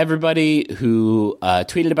 Thanks to everybody who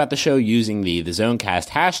tweeted about the show using the ZoneCast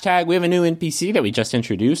hashtag. We have a new NPC that we just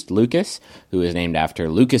introduced, Lucas, who is named after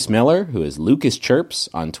Lucas Miller, who is Lucas Chirps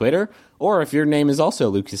on Twitter. Or if your name is also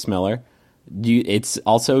Lucas Miller, it's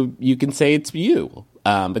also, you can say it's you.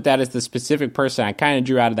 But that is the specific person I kind of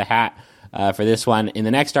drew out of the hat for this one. In the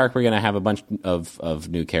next arc, we're going to have a bunch of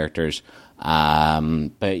new characters.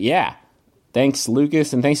 But yeah, thanks,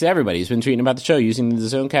 Lucas, and thanks to everybody who's been tweeting about the show using the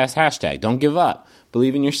ZoneCast hashtag. Don't give up.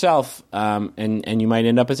 Believe in yourself, and you might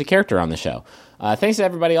end up as a character on the show. Thanks to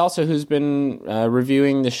everybody also who's been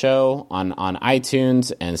reviewing the show on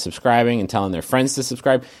iTunes and subscribing and telling their friends to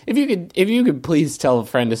subscribe. If you could please tell a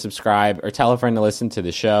friend to subscribe or tell a friend to listen to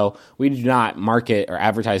the show. We do not market or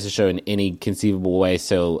advertise the show in any conceivable way,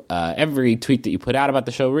 so every tweet that you put out about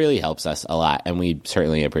the show really helps us a lot, and we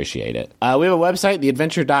certainly appreciate it. We have a website,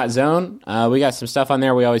 theadventure.zone. We got some stuff on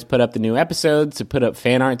there. We always put up the new episodes, to put up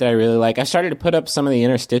fan art that I really like. I started to put up some of the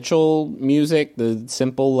interstitial music, the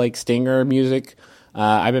simple, like, stinger music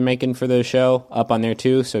I've been making for the show up on there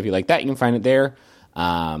too. So if you like that, you can find it there.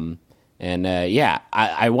 I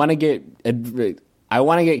want to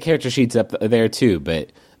get character sheets up there too,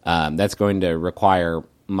 but that's going to require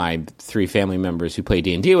my 3 family members who play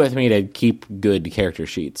D&D with me to keep good character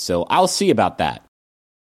sheets. So I'll see about that.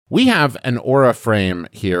 We have an aura frame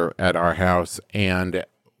here at our house, and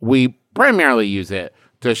we primarily use it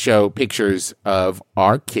to show pictures of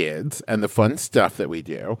our kids and the fun stuff that we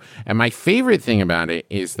do. And my favorite thing about it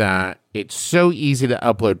is that it's so easy to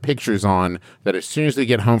upload pictures on that as soon as we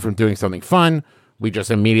get home from doing something fun, we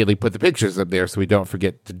just immediately put the pictures up there so we don't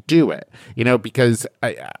forget to do it. Because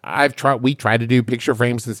we tried to do picture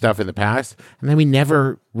frames and stuff in the past, and then we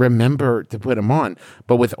never remember to put them on.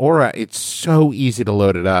 But with Aura, it's so easy to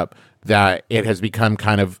load it up that it has become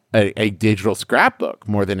kind of a digital scrapbook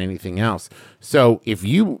more than anything else. So if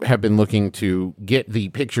you have been looking to get the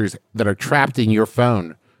pictures that are trapped in your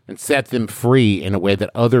phone and set them free in a way that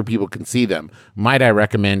other people can see them, might I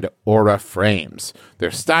recommend Aura Frames. They're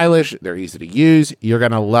stylish, they're easy to use, you're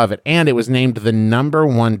going to love it. And it was named the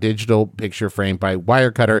 #1 digital picture frame by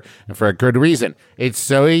Wirecutter, and for a good reason. It's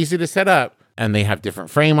so easy to set up, and they have different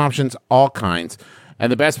frame options, all kinds.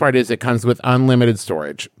 And the best part is it comes with unlimited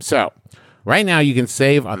storage. So right now you can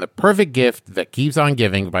save on the perfect gift that keeps on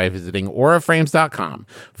giving by visiting auraframes.com.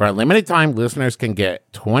 For a limited time, listeners can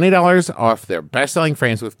get $20 off their best-selling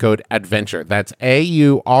frames with code ADVENTURE. That's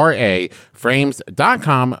AURA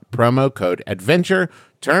frames.com, promo code ADVENTURE.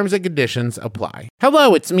 Terms and conditions apply.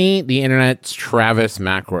 Hello, it's me, the internet's Travis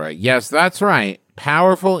McElroy. Yes, that's right.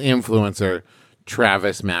 Powerful influencer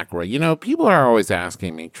Travis McElroy. You know, people are always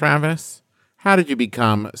asking me, Travis, how did you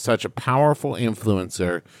become such a powerful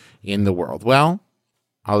influencer in the world? Well,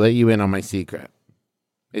 I'll let you in on my secret.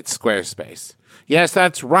 It's Squarespace. Yes,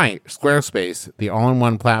 that's right. Squarespace, the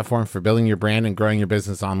all-in-one platform for building your brand and growing your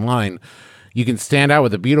business online. You can stand out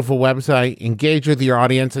with a beautiful website, engage with your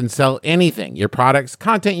audience, and sell anything, your products,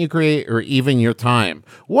 content you create, or even your time.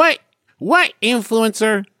 What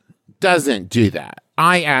influencer doesn't do that?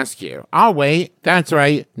 I ask you. I'll wait. That's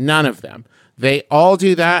right. None of them. They all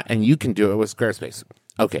do that, and you can do it with Squarespace.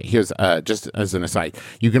 Okay, here's just as an aside.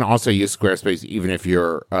 You can also use Squarespace even if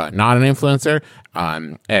you're not an influencer,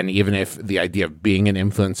 and even if the idea of being an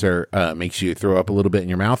influencer makes you throw up a little bit in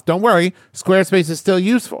your mouth. Don't worry, Squarespace is still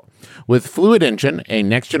useful. With Fluid Engine, a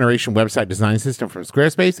next-generation website design system from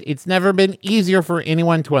Squarespace, it's never been easier for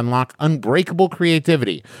anyone to unlock unbreakable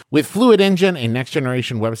creativity. With Fluid Engine, a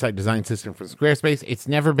next-generation website design system from Squarespace, it's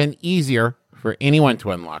never been easier for anyone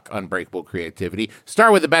to unlock unbreakable creativity.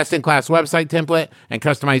 Start with the best-in-class website template and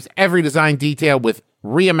customize every design detail with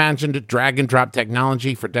reimagined drag-and-drop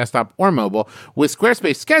technology for desktop or mobile. With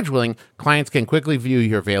Squarespace scheduling, clients can quickly view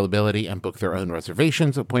your availability and book their own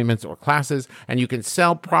reservations, appointments, or classes, and you can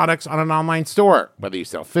sell products on an online store. Whether you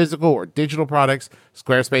sell physical or digital products,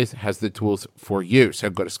 Squarespace has the tools for you. So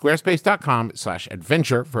go to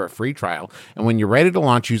squarespace.com/adventure for a free trial, and when you're ready to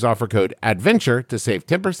launch, use offer code ADVENTURE to save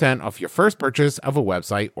 10% off your first purchase of a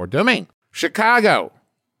website or domain. Chicago!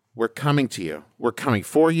 We're coming to you. We're coming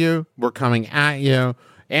for you. We're coming at you.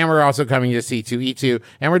 And we're also coming to C2E2.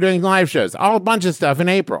 And we're doing live shows. All a bunch of stuff in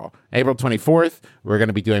April. April 24th, we're going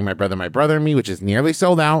to be doing My Brother and Me, which is nearly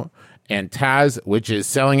sold out. And Taz, which is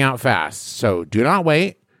selling out fast. So do not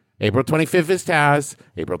wait. April 25th is Taz.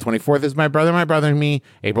 April 24th is My Brother and Me.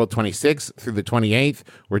 April 26th through the 28th,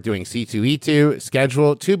 we're doing C2E2,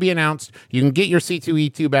 schedule to be announced. You can get your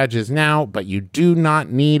C2E2 badges now, but you do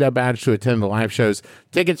not need a badge to attend the live shows.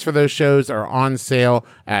 Tickets for those shows are on sale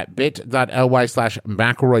at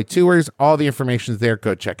bit.ly/McElroy Tours. All the information is there.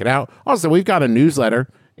 Go check it out. Also, we've got a newsletter.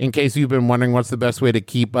 In case you've been wondering what's the best way to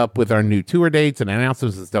keep up with our new tour dates and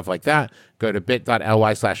announcements and stuff like that, go to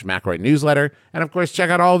bit.ly/McElroy newsletter. And of course, check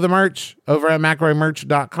out all of the merch over at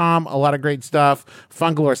McElroymerch.com. A lot of great stuff.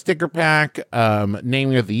 Fungalore sticker pack,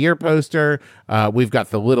 Naming of the Year poster. We've got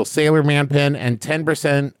the little Sailor Man pin, and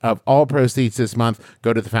 10% of all proceeds this month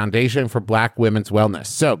go to the Foundation for Black Women's Wellness.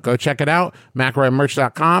 So go check it out,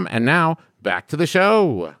 McElroymerch.com. And now back to the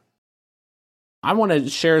show. I want to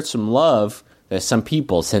share some love that some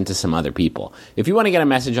people sent to some other people. If you want to get a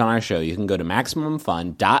message on our show, you can go to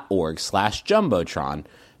MaximumFun.org/Jumbotron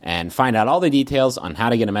and find out all the details on how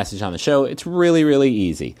to get a message on the show. It's really, really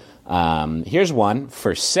easy. Here's one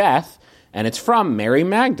for Seth, and it's from Mary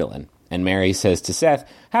Magdalene. And Mary says to Seth,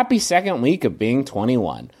 "Happy second week of being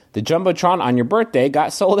 21. The Jumbotron on your birthday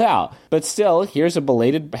got sold out. But still, here's a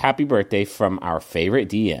belated happy birthday from our favorite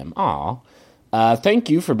DM. Aw. Thank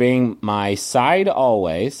you for being my side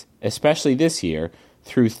always, especially this year,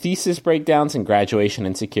 through thesis breakdowns and graduation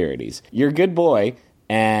insecurities. You're a good boy,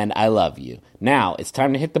 and I love you. Now, it's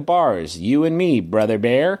time to hit the bars, you and me, Brother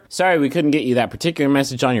Bear. Sorry we couldn't get you that particular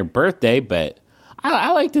message on your birthday, but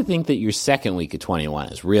I like to think that your second week of 21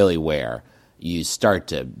 is really where you start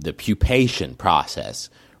the pupation process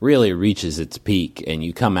really reaches its peak, and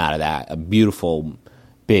you come out of that a beautiful,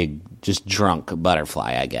 big, just drunk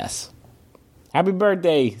butterfly, I guess. Happy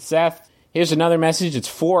birthday, Seth. Here's another message. It's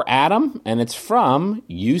for Adam, and it's from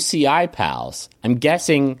UCI Pals. I'm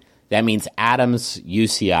guessing that means Adam's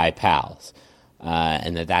UCI Pals,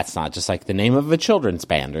 and that's not just like the name of a children's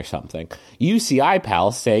band or something. UCI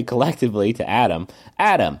Pals say collectively to Adam,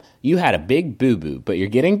 "Adam, you had a big boo-boo, but you're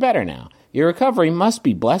getting better now. Your recovery must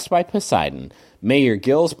be blessed by Poseidon. May your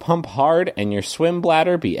gills pump hard and your swim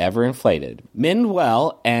bladder be ever inflated. Mend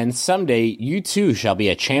well, and someday you too shall be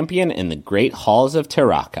a champion in the great halls of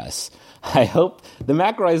Tarakas. I hope the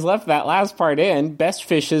McElroys left that last part in. Best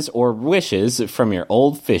fishes or wishes from your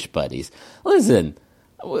old fish buddies. Listen,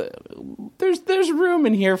 there's room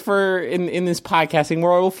in here in this podcasting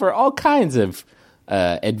world for all kinds of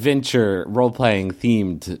adventure role-playing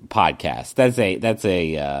themed podcast. That's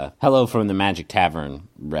a Hello from the Magic Tavern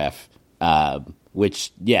ref.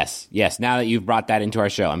 Which, yes, now that you've brought that into our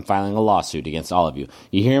show, I'm filing a lawsuit against all of you.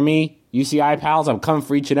 You hear me, UCI pals? I'm coming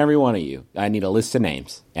for each and every one of you. I need a list of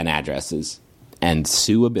names and addresses and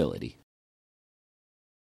suability.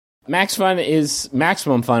 Max Fun is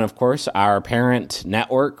Maximum Fun, of course, our parent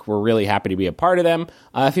network. We're really happy to be a part of them.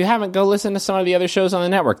 If you haven't, go listen to some of the other shows on the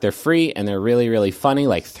network. They're free and they're really, really funny,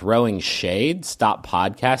 like Throwing Shade, Stop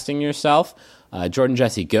Podcasting Yourself, Jordan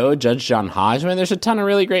Jesse Go, Judge John Hodgman. There's a ton of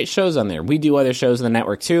really great shows on there. We do other shows on the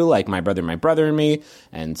network too, like My Brother and Me,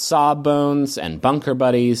 and Sawbones, and Bunker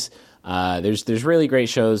Buddies. There's really great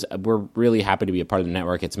shows. We're really happy to be a part of the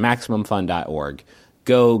network. It's MaximumFun.org.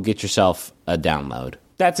 Go get yourself a download.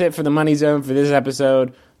 That's it for the Money Zone for this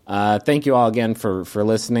episode. Thank you all again for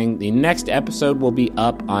listening. The next episode will be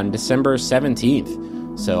up on December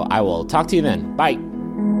 17th. So I will talk to you then. Bye.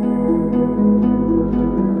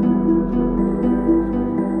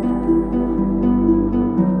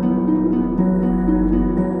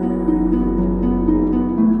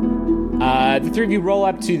 The three of you roll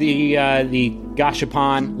up to the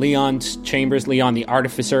Gashapon, Leon's chambers, Leon the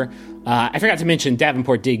Artificer. I forgot to mention,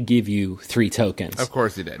 Davenport did give you 3 tokens. Of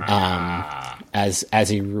course he did. As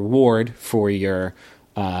a reward for your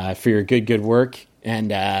good work.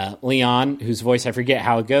 And Leon, whose voice I forget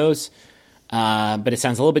how it goes, but it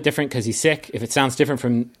sounds a little bit different because he's sick. If it sounds different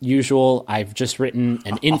from usual, I've just written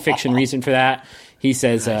an in-fiction reason for that. He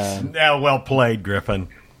says... well played, Griffin.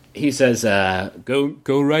 He says,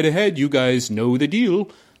 go right ahead. You guys know the deal.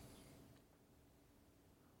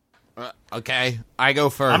 Okay, I go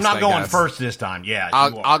first. I'm not going first this time. Yeah,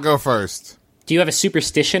 I'll go first. Do you have a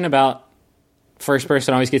superstition about first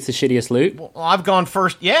person always gets the shittiest loot? Well, I've gone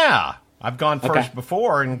first. Yeah, I've gone first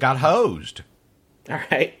before and got hosed. All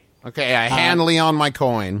right. Okay, I hand Leon my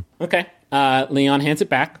coin. Okay. Leon hands it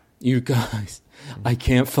back. You guys, I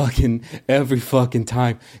can't fucking every fucking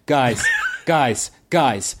time. Guys.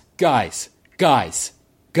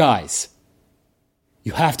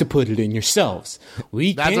 You have to put it in yourselves.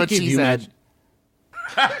 We That's can't what give she you said.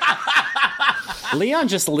 Leon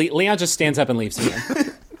just stands up and leaves again.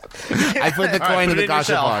 I put the coin in the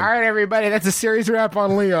Gashapon. All right, everybody, that's a series wrap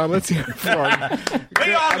on Leon. Let's hear it for him.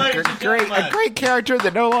 Leon, ladies and gentlemen. A great character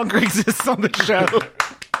that no longer exists on the show.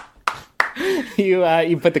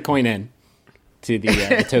 You put the coin in to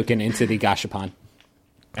the token into the Gashapon.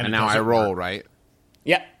 And now I roll, right?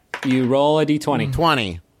 Yep. You roll a d20.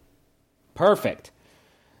 20. Perfect.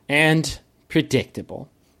 And predictable.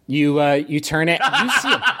 You turn it.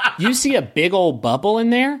 You see a big old bubble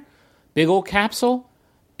in there, big old capsule,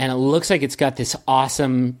 and it looks like it's got this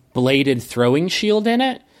awesome bladed throwing shield in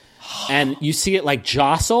it. And you see it like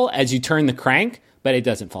jostle as you turn the crank, but it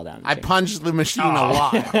doesn't fall down. I punched the machine a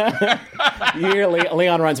lot.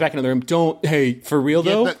 Leon runs back into the room. Hey, for real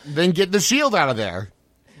though? Then get the shield out of there.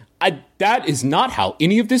 That is not how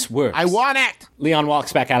any of this works. I want it. Leon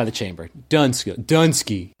walks back out of the chamber.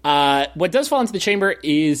 Dunsky. What does fall into the chamber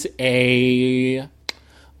is a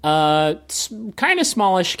kind of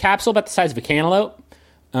smallish capsule about the size of a cantaloupe.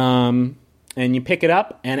 And you pick it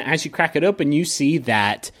up, and as you crack it open, you see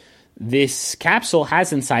that this capsule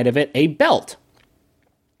has inside of it a belt.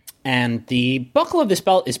 And the buckle of this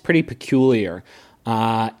belt is pretty peculiar.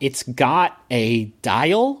 It's got a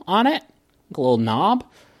dial on it, a little knob.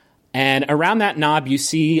 And around that knob, you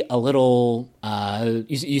see a little.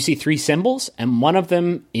 You see 3 symbols, and one of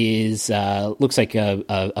them is looks like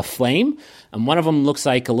a flame, and one of them looks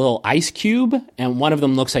like a little ice cube, and one of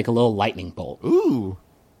them looks like a little lightning bolt. Ooh.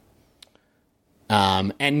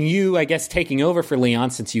 And you, I guess, taking over for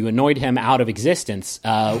Leon since you annoyed him out of existence,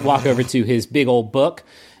 walk over to his big old book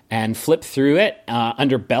and flip through it.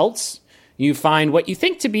 Under belts, you find what you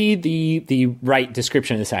think to be the right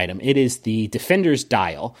description of this item. It is the Defender's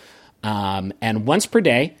Dial. And once per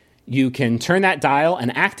day, you can turn that dial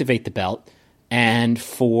and activate the belt. And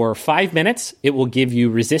for 5 minutes, it will give you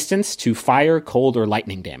resistance to fire, cold, or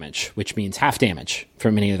lightning damage, which means half damage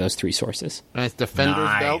from any of those 3 sources. Nice. Defender's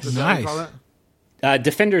belt? Is that what you call it?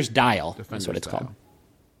 Defender's Dial. That's what it's called.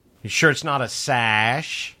 You sure it's not a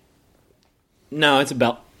sash? No, it's a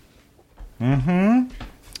belt. Mm-hmm.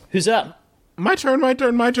 Who's up? My turn.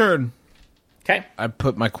 Okay. I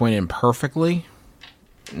put my coin in perfectly.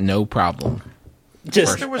 No problem.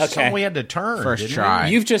 Just There was something we had to turn. First didn't try.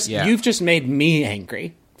 You've just made me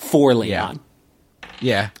angry for Leon.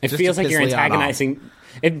 Yeah. It feels like you're antagonizing.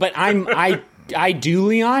 But I do,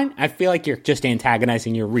 Leon. I feel like you're just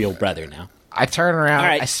antagonizing your real brother now. I turn around. All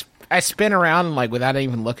right. I spin around and, like, without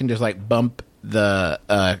even looking, just like bump the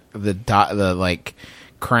like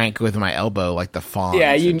crank with my elbow, like the fawn.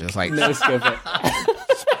 Yeah, you just like no scope it.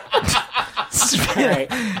 All right.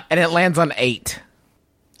 and it lands on 8.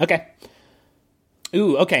 Okay.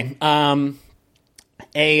 Ooh. Okay. A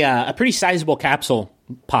pretty sizable capsule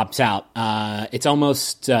pops out. It's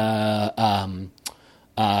almost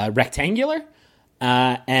rectangular.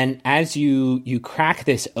 And as you crack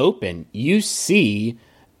this open, you see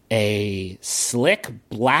a slick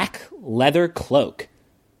black leather cloak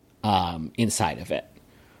inside of it.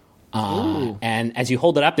 And as you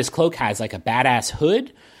hold it up, this cloak has like a badass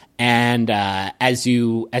hood. And as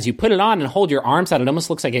you put it on and hold your arms out, it almost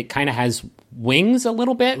looks like it kind of has wings a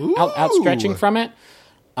little bit outstretching from it.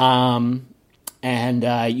 And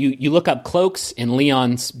you look up cloaks in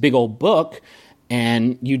Leon's big old book,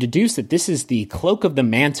 and you deduce that this is the Cloak of the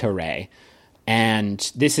Manta Ray.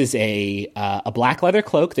 And this is a black leather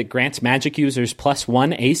cloak that grants magic users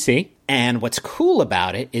 +1 AC. And what's cool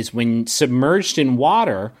about it is when submerged in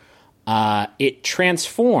water, it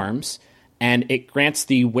transforms, and it grants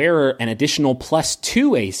the wearer an additional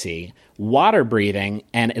 +2 AC, water breathing,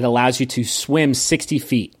 and it allows you to swim 60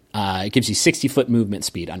 feet. It gives you 60-foot movement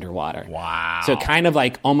speed underwater. Wow. So it kind of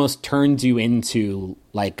like almost turns you into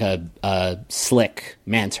like a slick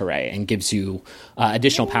manta ray and gives you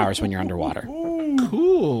additional powers when you're underwater.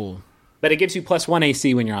 Cool. But it gives you +1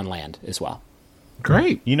 AC when you're on land as well.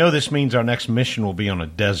 Great. You know this means our next mission will be on a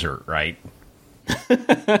desert, right?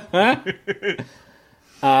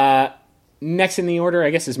 Next in the order, I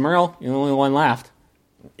guess, is Merle. You're the only one left.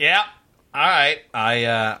 Yeah. All right.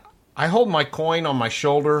 I hold my coin on my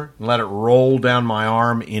shoulder and let it roll down my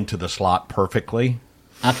arm into the slot perfectly.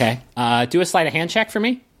 Okay. Do a sleight of hand check for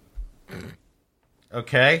me.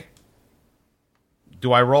 Okay.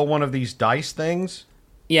 Do I roll one of these dice things?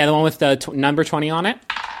 Yeah, the one with the number 20 on it.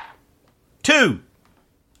 2.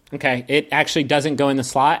 Okay. It actually doesn't go in the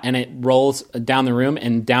slot, and it rolls down the room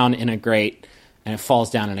and down in a grate, and it falls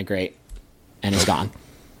down in a grate, and is gone.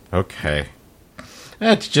 Okay.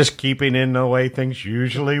 That's just keeping in the way things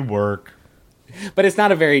usually work. But it's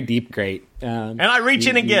not a very deep grate. And I reach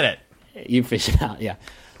in and get it. You fish it out, yeah.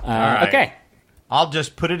 right. Okay. I'll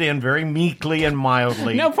just put it in very meekly and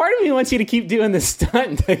mildly. No, part of me wants you to keep doing this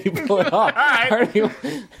stunt until you pull it off. All right. Part of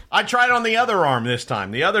me- I tried on the other arm this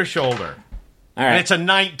time, the other shoulder. All And right. it's a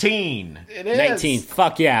 19. It is. 19.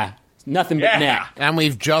 Fuck yeah. Nothing but Yeah. net. And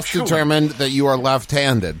we've just determined that you are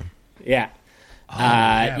left-handed. Yeah.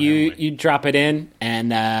 yeah, You drop it in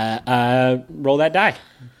and roll that die.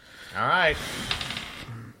 All right.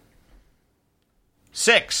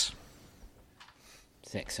 6.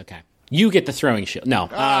 6, okay. You get the throwing shield. No.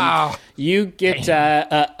 You get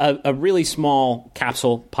a really small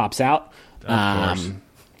capsule pops out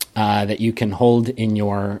that you can hold in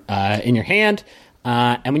your hand.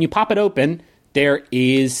 And when you pop it open, there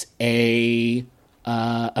is a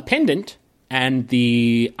pendant, and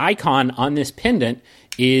the icon on this pendant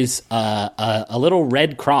is a little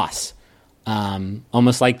red cross,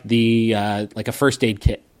 almost like like a first aid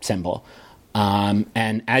kit symbol.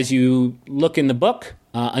 And as you look in the book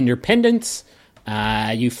under pendants,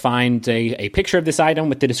 you find a picture of this item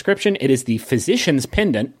with the description. It is the Physician's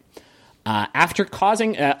Pendant. After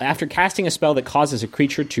casting a spell that causes a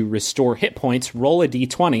creature to restore hit points, roll a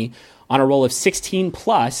d20. On a roll of 16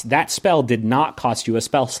 plus, that spell did not cost you a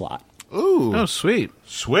spell slot. Ooh. Oh, sweet.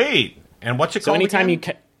 Sweet. And what's it So called anytime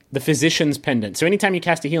again? the Physician's Pendant. So anytime you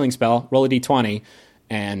cast a healing spell, roll a d20,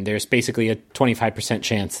 and there's basically a 25%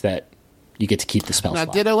 chance that you get to keep the spell Now,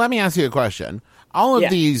 slot. Ditto, let me ask you a question. All of Yeah.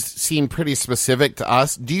 these seem pretty specific to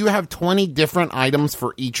us. Do you have 20 different items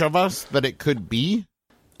for each of us that it could be?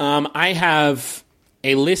 I have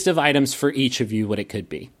a list of items for each of you, what it could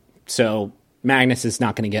be. So Magnus is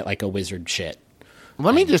not going to get like a wizard shit.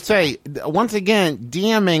 Let me just say, once again,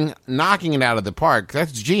 DMing, knocking it out of the park,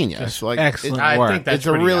 that's genius. Like, excellent it- I work. think that's it's a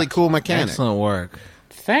pretty really excellent. cool mechanic. Excellent work.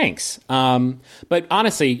 Thanks. But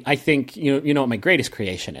honestly, I think you know what my greatest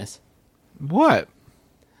creation is. What?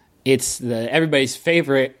 It's everybody's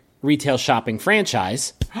favorite retail shopping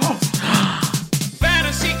franchise.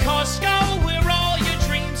 Fantasy Costco, where all your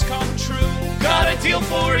dreams come true. Got a deal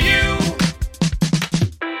for you.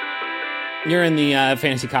 You're in the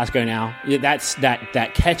Fantasy Costco now. That's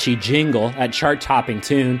that catchy jingle, that chart-topping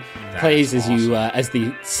tune plays as you as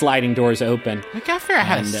the sliding doors open. I gotta figure out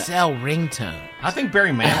how to And, sell ringtone. I think Barry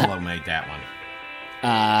Manilow made that one.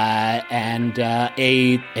 and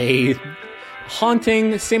a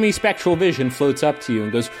haunting semi-spectral vision floats up to you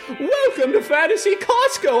and goes, "Welcome to Fantasy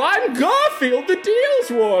Costco. I'm Garfield, the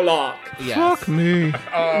Deals Warlock. Yes. Fuck me.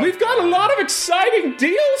 We've got a lot of exciting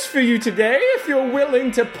deals for you today if you're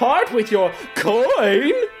willing to part with your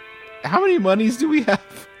coin." How many monies do we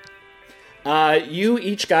have? You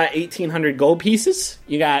each got 1,800 gold pieces.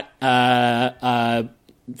 You got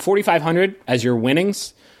 4,500 as your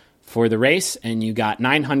winnings for the race, and you got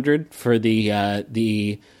 900 for the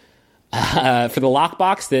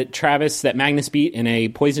lockbox that Magnus beat in a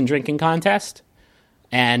poison drinking contest.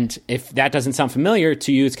 And if that doesn't sound familiar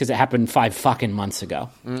to you, it's because it happened 5 fucking months ago.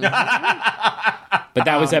 But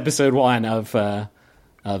that was episode 1 of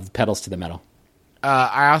Pedals to the Metal.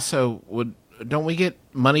 I also would. Don't we get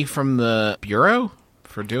money from the bureau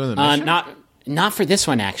for doing the mission? Not for this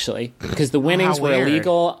one, actually, because the winnings were weird.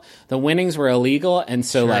 illegal. The winnings were illegal, and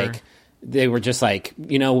so Sure. like they were just like,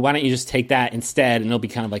 why don't you just take that instead, and it'll be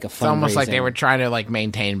kind of like a It's almost like they fundraising. were trying to like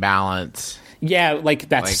maintain balance. Yeah, like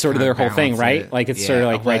that's Like, sort of their whole thing, balance right? it. Like it's Yeah, sort of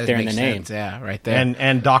like well, right it there in the makes name. sense. Yeah, right there.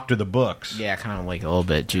 And doctor the books. Yeah, kind of like a little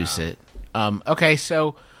bit juice it. Okay,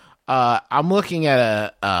 so I'm looking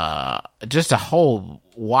at just a whole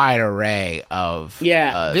wide array of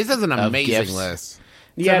This is an of amazing gifts. list.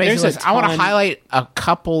 It's Yeah, an amazing there's a list. I want to ton. highlight a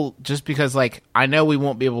couple just because, like, I know we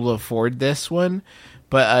won't be able to afford this one,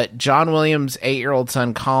 but John Williams' 8-year-old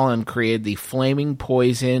son Colin created the flaming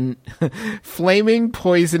poisoning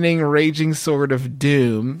raging sword of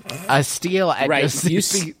doom, a steal at Right, just you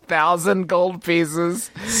 60,000 gold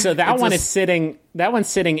pieces. So that It's one a is sitting. That one's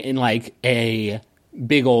sitting in like a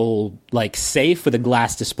big old like safe with a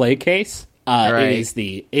glass display case. Right.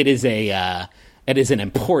 It is an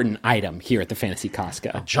important item here at the Fantasy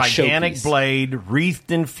Costco. Gigantic Showpiece. blade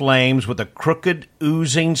wreathed in flames with a crooked,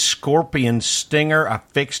 oozing scorpion stinger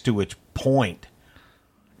affixed to its point.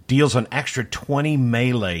 Deals an extra 20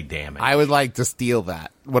 melee damage. I would like to steal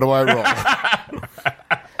that. What do I roll?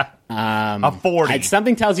 A 40.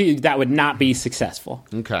 Something tells you that would not be successful.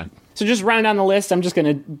 Okay. So just running down the list, I'm just going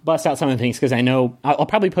to bust out some of the things because I know I'll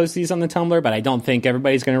probably post these on the Tumblr, but I don't think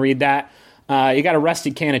everybody's going to read that. You got a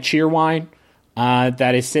rusted can of cheer wine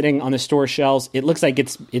that is sitting on the store shelves. It looks like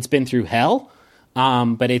it's been through hell,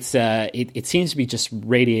 but it seems to be just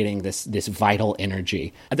radiating this vital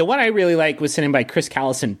energy. The one I really like was sitting by Chris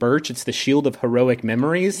Callison Birch. It's the Shield of Heroic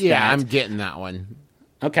Memories. Yeah, I'm getting that one.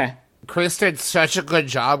 Okay. Chris did such a good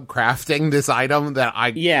job crafting this item that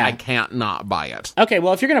I can't not buy it. Okay,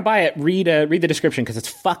 well, if you're going to buy it, read the description because it's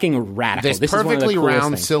fucking radical. This is one of the perfectly coolest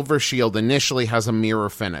round things. silver shield initially has a mirror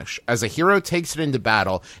finish. As a hero takes it into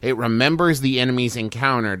battle, it remembers the enemies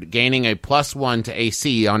encountered, gaining a +1 to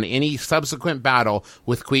AC on any subsequent battle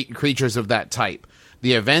with creatures of that type.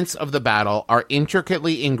 The events of the battle are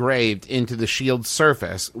intricately engraved into the shield's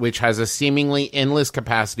surface, which has a seemingly endless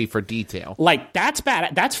capacity for detail. Like, that's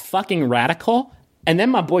bad. That's fucking radical. And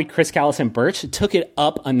then my boy Chris Callison Birch took it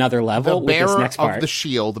up another level The with this bearer next part. of the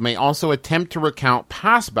shield may also attempt to recount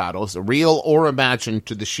past battles, real or imagined,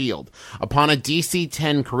 to the shield. Upon a DC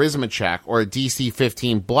 10 charisma check or a DC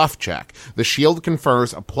 15 bluff check, the shield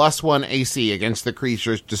confers a +1 AC against the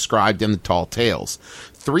creatures described in the tall tales.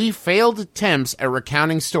 3 failed attempts at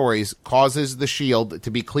recounting stories causes the shield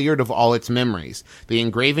to be cleared of all its memories. The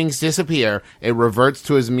engravings disappear, it reverts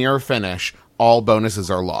to its mirror finish, all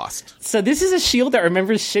bonuses are lost. So this is a shield that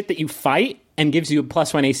remembers shit that you fight and gives you a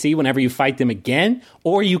 +1 AC whenever you fight them again,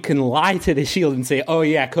 or you can lie to the shield and say, "Oh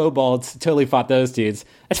yeah, kobolds totally fought those dudes."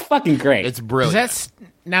 That's fucking great. It's brilliant.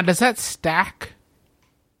 Does that stack?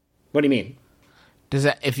 What do you mean? Does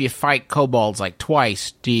that if you fight kobolds like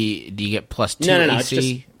twice, do you get +2 No. AC? It's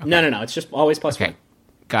just no. It's just always +1. Okay,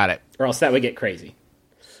 got it. Or else that would get crazy.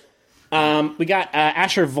 We got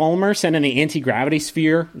Asher Volmer sending the anti-gravity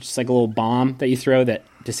sphere, which is like a little bomb that you throw that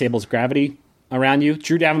disables gravity around you.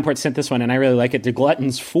 Drew Davenport sent this one, and I really like it. The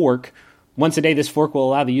Glutton's Fork. Once a day, this fork will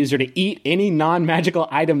allow the user to eat any non-magical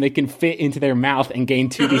item they can fit into their mouth and gain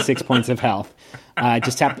 2d6 points of health.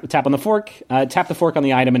 Just tap on the fork, tap the fork on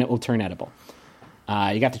the item, and it will turn edible.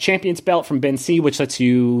 You got the Champion's Belt from Ben C., which lets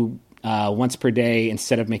you once per day,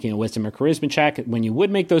 instead of making a Wisdom or Charisma check, when you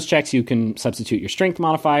would make those checks, you can substitute your Strength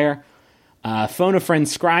modifier. Phone a Friend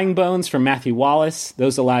Scrying Bones from Matthew Wallace.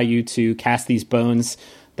 Those allow you to cast these bones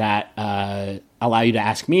that allow you to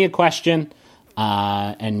ask me a question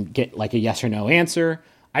and get like a yes or no answer.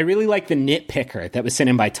 I really like the Nitpicker that was sent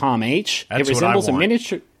in by Tom H. That's it resembles what I a want.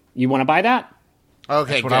 miniature. You want to buy that?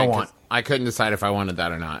 Okay, That's what good, I want. 'cause I couldn't decide if I wanted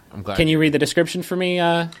that or not. I'm glad. Can you read the description for me,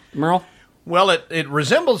 Merle? Well, it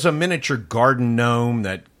resembles a miniature garden gnome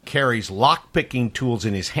that carries lock-picking tools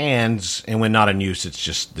in his hands, and when not in use, it's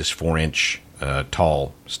just this 4-inch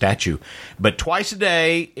tall statue. But twice a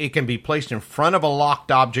day, it can be placed in front of a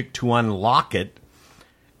locked object to unlock it.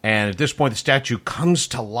 And at this point, the statue comes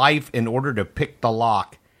to life in order to pick the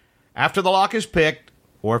lock. After the lock is picked,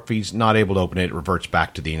 or if he's not able to open it, it reverts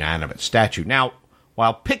back to the inanimate statue. Now,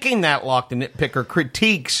 while picking that lock, the nitpicker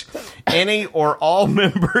critiques any or all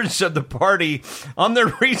members of the party on their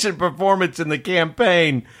recent performance in the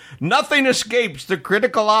campaign. Nothing escapes the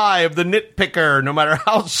critical eye of the nitpicker, no matter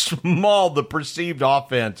how small the perceived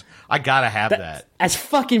offense. I gotta have that. That's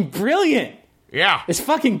fucking brilliant. Yeah. It's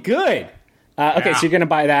fucking good. Okay, so you're going to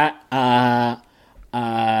buy that.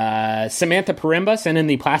 Samantha Parimba sent in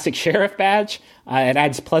the plastic sheriff badge. It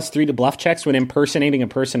adds +3 to bluff checks when impersonating a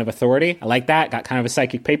person of authority. I like that. Got kind of a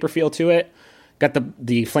psychic paper feel to it. Got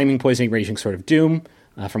the flaming poisoning raging sword of doom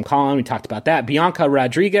from Colin. We talked about that. Bianca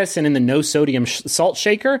Rodriguez sent in the no sodium salt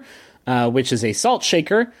shaker, which is a salt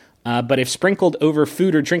shaker. But if sprinkled over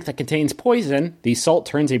food or drink that contains poison, the salt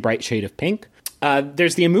turns a bright shade of pink.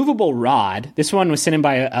 There's the immovable rod. This one was sent in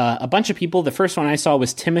by a bunch of people. The first one I saw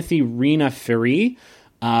was Timothy Rena Ferry.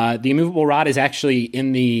 The immovable rod is actually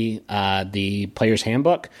in the player's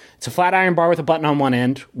handbook. It's a flat iron bar with a button on one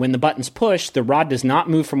end. When the button's pushed, the rod does not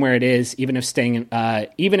move from where it is, even if staying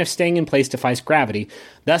in place defies gravity.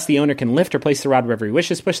 Thus, the owner can lift or place the rod wherever he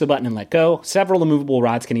wishes, push the button, and let go. Several immovable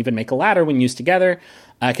rods can even make a ladder when used together.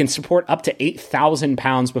 Can support up to 8,000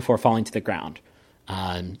 pounds before falling to the ground.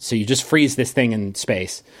 So you just freeze this thing in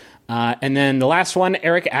space. And then the last one,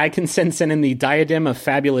 Eric Atkinson sent in the Diadem of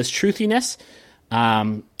Fabulous Truthiness,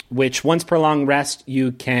 which once per long rest,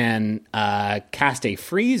 you can cast a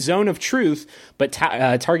free zone of truth, but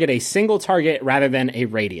target a single target rather than a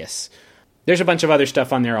radius. There's a bunch of other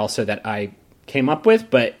stuff on there also that I came up with,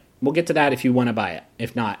 but we'll get to that if you want to buy it.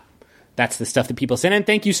 If not, that's the stuff that people sent in.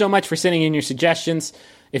 Thank you so much for sending in your suggestions.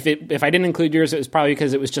 If I didn't include yours, it was probably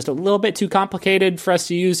because it was just a little bit too complicated for us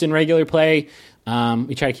to use in regular play.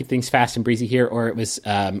 We try to keep things fast and breezy here, or it was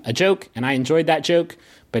a joke, and I enjoyed that joke,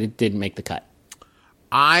 but it didn't make the cut.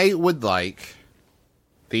 I would like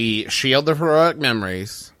the Shield of Heroic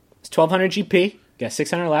Memories. It's 1,200 GP. Got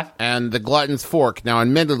 600 left. And the Glutton's Fork. Now,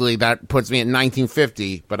 admittedly, that puts me at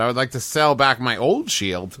 1950, but I would like to sell back my old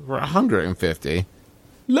shield for 150.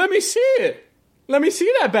 Let me see it. Let me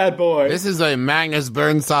see that bad boy. This is a Magnus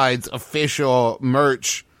Burnside's official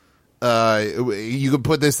merch. You could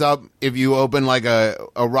put this up if you open like a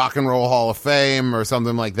Rock and Roll Hall of Fame or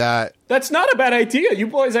something like that. That's not a bad idea. You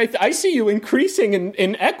boys, I see you increasing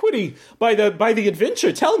in equity by the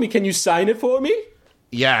adventure. Tell me, can you sign it for me?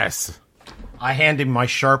 Yes. I hand him my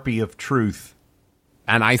Sharpie of Truth.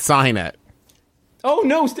 And I sign it. Oh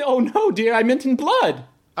no, dear, I meant in blood.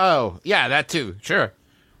 Oh, yeah, that too. Sure.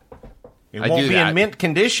 It won't be in mint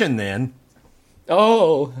condition then.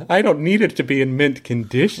 Oh, I don't need it to be in mint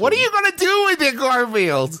condition. What are you going to do with it,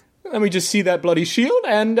 Garfield? Let me just see that bloody shield,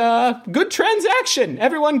 and good transaction.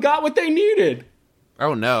 Everyone got what they needed.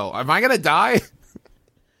 Oh, no. Am I going to die?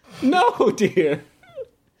 No, dear.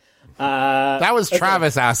 That was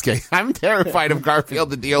Travis asking. I'm terrified of Garfield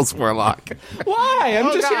the Deal Warlock. Why?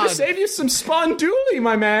 I'm just here to save you some sponduli,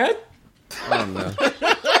 my man. Oh, no.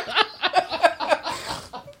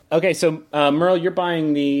 Okay, so Merle, you're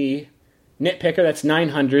buying the Nitpicker. That's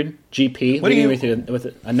 900 GP. What are you with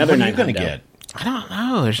another? What are you going to get? I don't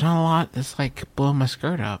know. There's not a lot that's like blowing my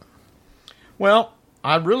skirt up. Well,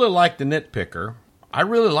 I really like the Nitpicker. I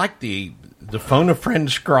really like the Phone a Friend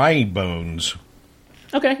Scry Bones.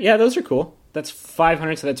 Okay, yeah, those are cool. That's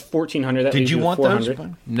 500, so that's 1,400. That Did you want 400. those?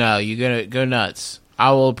 No, you gotta go nuts.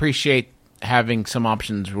 I will appreciate having some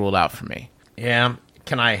options ruled out for me. Yeah.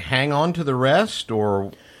 Can I hang on to the rest,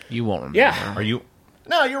 or You won't remember. Yeah. are you?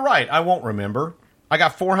 No, you're right. I won't remember. I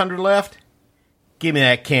got 400 left. Give me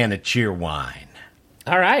that can of cheer wine.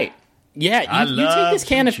 All right. Yeah, I you love take this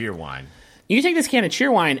can of cheer wine. You take this can of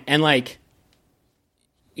cheer wine, and like,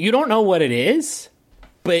 you don't know what it is,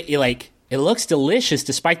 but it looks delicious,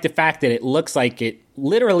 despite the fact that it looks like it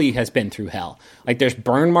literally has been through hell. Like, there's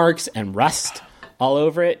burn marks and rust all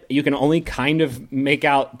over it. You can only kind of make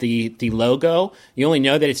out the logo. You only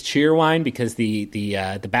know that it's cheer wine because the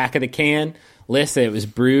back of the can lists that it was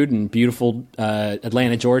brewed in beautiful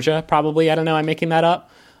Atlanta, Georgia. Probably, I don't know. I'm making that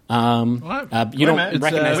up. You don't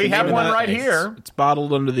recognize. We have one right It's- here. It's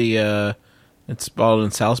bottled under the. It's bottled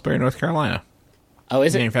in Salisbury, North Carolina. Oh,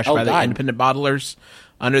 is it? Manufactured by the independent bottlers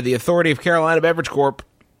under the authority of Carolina Beverage Corp.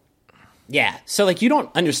 Yeah, so like you don't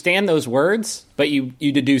understand those words, but you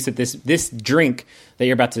deduce that this drink that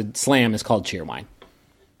you're about to slam is called cheer wine.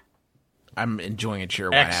 I'm enjoying a cheer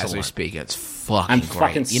wine as we Excellent. speak. It's fucking I'm great.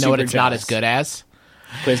 fucking You know what super it's not jealous. as good as?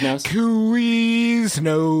 Quiznos. Quiznos.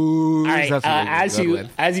 All right. That's what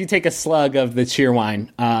As you take a slug of the cheer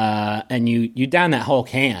wine, and you down that whole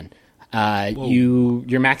can,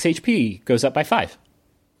 your max HP goes up by 5.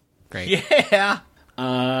 Great. Yeah.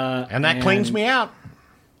 And that cleans me out.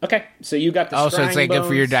 Okay, so you got the. Oh, so it's like good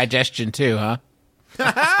for your bones. digestion too, huh?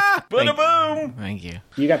 Boom. Thank you.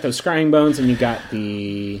 You got those scrying bones, and you got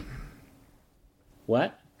the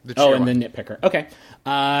what? The Oh, cheer and wine. the nitpicker. Okay,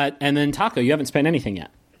 and then Taako, you haven't spent anything yet.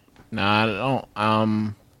 No, I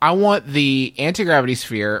don't. I want the anti-gravity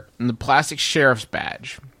sphere and the plastic sheriff's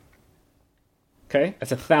badge. Okay, that's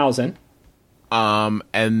 1,000. And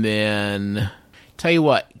then tell you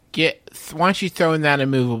what, why don't you throw in that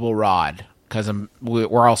immovable rod? Because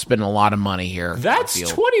we're all spending a lot of money here. That's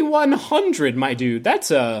 2,100, my dude.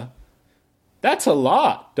 That's a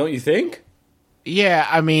lot, don't you think? Yeah,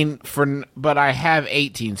 I mean, but I have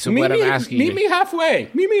 18. So what I'm asking meet you, me halfway.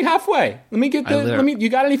 Meet me halfway. Let me get the. You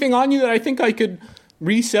got anything on you that I think I could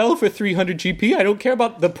resell for 300 GP? I don't care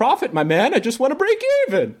about the profit, my man. I just want to break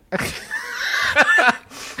even.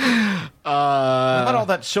 What about all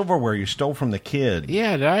that silverware you stole from the kid?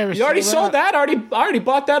 yeah, did I ever? You already sold that. I already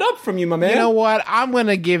bought that up from you, my man. You know what? I'm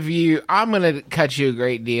gonna cut you a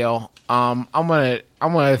great deal. I'm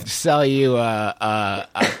gonna sell you a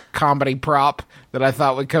comedy prop that I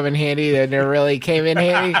thought would come in handy that never really came in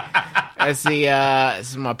handy. That's this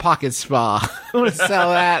is my pocket spa. I'm gonna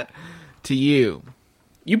sell that to you.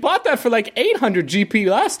 You bought that for like 800 GP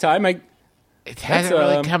last time. It hasn't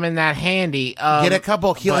really come in that handy. Get a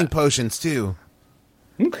couple healing potions too.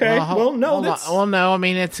 Okay. Well, no. No. I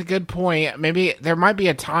mean, it's a good point. Maybe there might be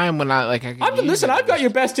a time when I could use Listen, it. I've got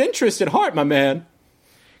your best interest at heart, my man.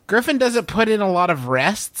 Griffin doesn't put in a lot of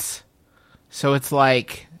rests, so it's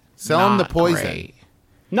like Sell him the not poison. great.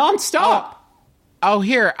 Non-stop. Oh,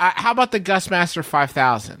 here. How about the Gustmaster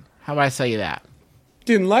 5000? How about I sell you that?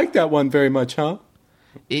 Didn't like that one very much, huh?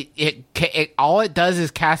 It all it does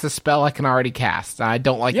is cast a spell I can already cast. I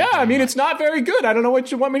don't like. Yeah, it I mean, much. it's not very good. I don't know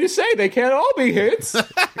what you want me to say. They can't all be hits.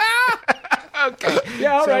 okay.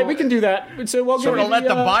 Yeah, all right, we can do that. So we'll Sort give of you let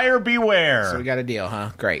the buyer beware. So we got a deal,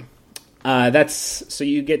 huh? Great. So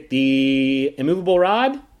you get the immovable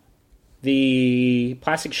rod, the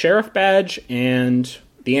plastic sheriff badge, and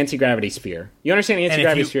the anti-gravity sphere. You understand the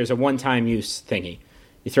anti-gravity sphere is a one-time use thingy.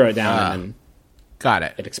 You throw it down and then Got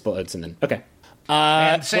it. it explodes, and then okay.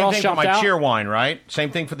 And we're same all thing for shopped my out. cheer wine, right?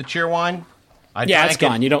 Same thing for the cheer wine. I Yeah, it's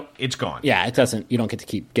drank gone. You don't. It's gone. Yeah, it doesn't. You don't get to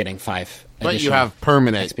keep getting 5. But you additional have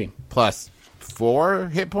permanent XP. plus 4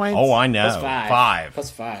 hit points. Oh, I know. Plus 5. 5. Plus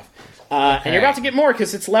 5. And you're about to get more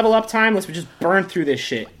because it's level up time. Let's just burn through this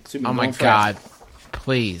shit. Oh my god!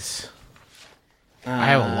 Please. I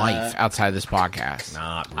have a life outside this podcast.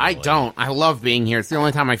 Not really. I don't. I love being here. It's the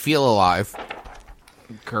only time I feel alive.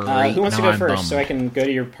 Great. Who wants to Now go I'm first bummed. so I can go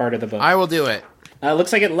to your part of the book? I will do it.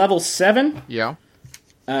 Looks like at level 7, Yeah.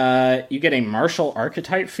 you get a martial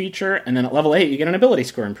archetype feature, and then at level 8, you get an ability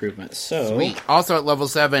score improvement. So Sweet. Also at level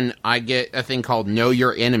 7, I get a thing called Know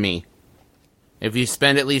Your Enemy. If you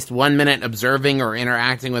spend at least 1 minute observing or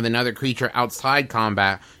interacting with another creature outside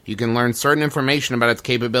combat, you can learn certain information about its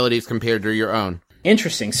capabilities compared to your own.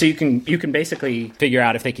 interesting. So you can basically figure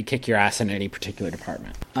out if they could kick your ass in any particular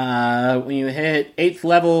department. When you hit 8th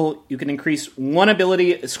level, you can increase 1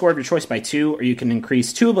 ability score of your choice by 2, or you can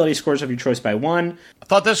increase 2 ability scores of your choice by 1. I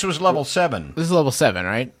thought this was level 7. This is level 7,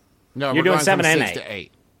 right? No, You're we're doing going 7 from and 6 8. to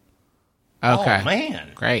 8. Okay. Oh,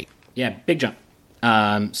 man. Great. Yeah, big jump.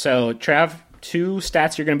 So Trav, 2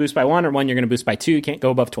 stats you're going to boost by 1, or 1 you're going to boost by 2. You can't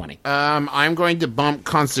go above 20. I'm going to bump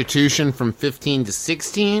Constitution from 15 to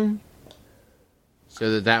 16,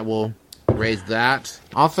 so that will raise that.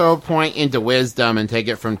 I'll throw a point into Wisdom and take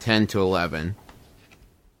it from 10 to 11.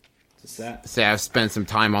 What's that? Say I've spent some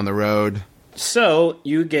time on the road. So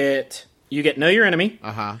you get Know Your Enemy.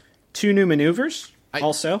 Uh-huh. 2 new maneuvers.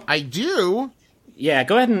 Also, I do? yeah.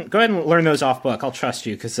 Go ahead and learn those off book. I'll trust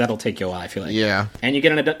you because that'll take you a while. I feel like. Yeah. And you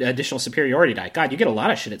get an additional superiority die. God, you get a lot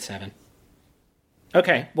of shit at 7.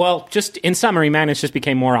 Okay. Well, just in summary, Magnus just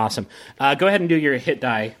became more awesome. Go ahead and do your hit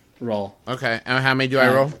die roll. Okay, and how many do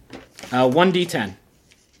I roll? 1d10.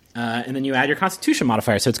 And then you add your Constitution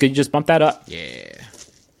modifier. So it's good you just bump that up. Yeah.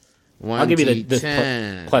 I'll give you the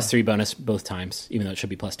D10. plus 3 bonus both times, even though it should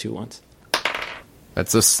be plus 2 once.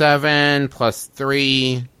 That's a 7 plus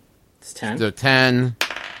 3, It's 10. so 10.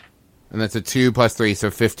 And that's a 2 plus 3, so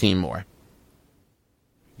 15 more.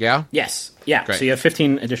 Yeah? Yes. Yeah. Great. So you have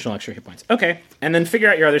 15 additional extra hit points. Okay. And then figure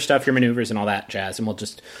out your other stuff, your maneuvers and all that jazz, and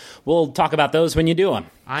we'll talk about those when you do them.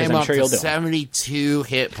 I am I'm up sure to you'll do 'em. 72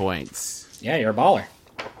 hit points. Yeah, you're a baller.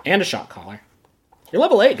 And a shot caller. You're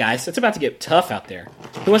level 8, guys. It's about to get tough out there.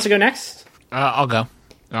 Who wants to go next? I'll go.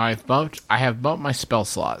 I have bumped my spell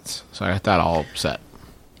slots, so I got that all set.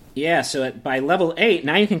 Yeah, so by level 8,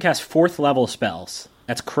 now you can cast 4th level spells.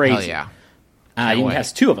 That's crazy. Hell yeah. You can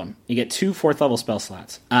cast 2 of them. You get 2 4th level spell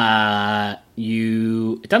slots.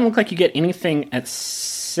 It doesn't look like you get anything at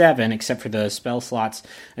 7 except for the spell slots.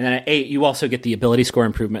 And then at 8, you also get the ability score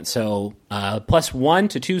improvement. So +1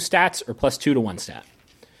 to 2 stats or +2 to 1 stat.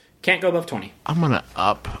 Can't go above 20. I'm going to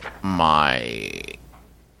up my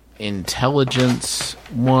intelligence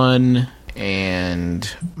 1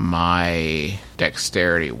 and my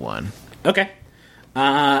dexterity 1. Okay.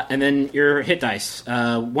 And then your hit dice.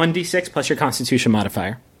 1d6 plus your constitution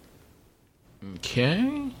modifier.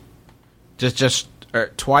 Okay. Just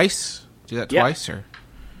twice? Do that Yep. twice? Or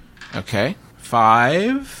okay.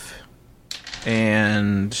 5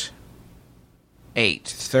 and 8.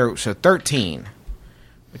 So 13.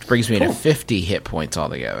 Which brings me to 50 hit points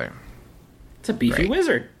altogether. It's a beefy Great.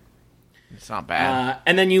 wizard. It's not bad.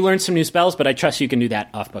 And then you learn some new spells, but I trust you can do that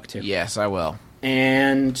off book too. Yes, I will.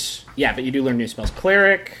 And yeah, but you do learn new spells.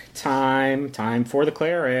 Cleric, time for the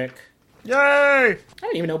cleric. Yay! I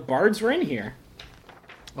didn't even know bards were in here.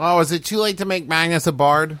 Oh, is it too late to make Magnus a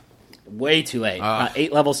bard? Way too late.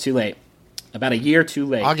 8 levels too late. About a year too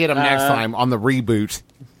late. I'll get him next time on the reboot.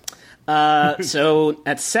 So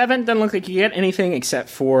at 7, doesn't look like you get anything except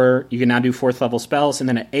for you can now do 4th level spells, and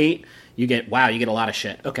then at 8, you get a lot of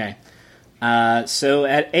shit. Okay. So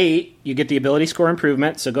at 8, you get the ability score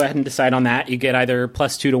improvement, so go ahead and decide on that. You get either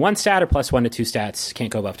 +2 to 1 stat or +1 to 2 stats.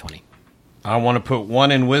 Can't go above 20. I want to put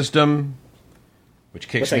 1 in wisdom, which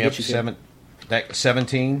kicks What's that me up get to you to?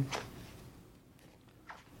 17,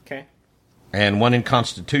 Okay. and 1 in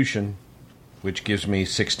constitution, which gives me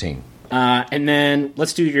 16. And then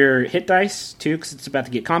let's do your hit dice, too, because it's about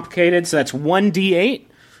to get complicated. So that's 1d8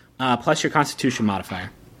 plus your constitution modifier.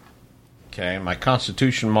 Okay, my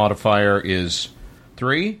constitution modifier is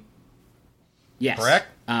 3. Yes. Correct?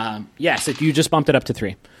 Yes, if you just bumped it up to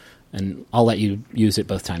 3. And I'll let you use it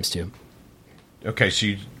both times, too. Okay, so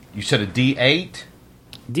you said a D8?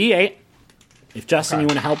 D8. If Justin, you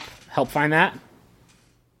want to help find that?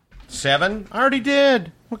 7? I already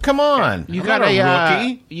did. Well, come on. You I'm got not a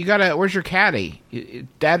rookie. You got a. Where's your caddy?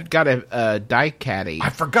 Dad got a die caddy. I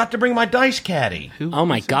forgot to bring my dice caddy. Oh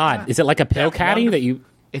my God! Is it like a pill caddy that you?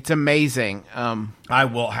 It's amazing. I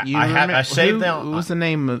will. You I remember- saved who was the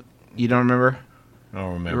name of? You don't remember? I don't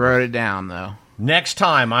I remember. wrote it down though. Next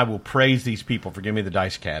time, I will praise these people for giving me the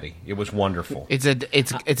dice caddy. It was wonderful.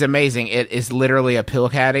 It's amazing. It is literally a pill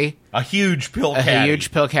caddy, A huge pill a caddy.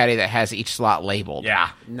 huge pill caddy that has each slot labeled. Yeah.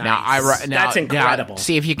 Nice. That's incredible. Now,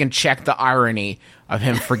 see if you can check the irony of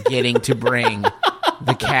him forgetting to bring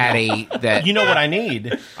the caddy. That You know what I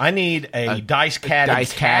need? I need a dice caddy.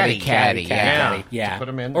 dice caddy. Yeah. Yeah. To put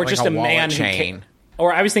 'em in or like just a a man wallet who chain.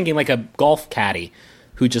 or I was thinking like a golf caddy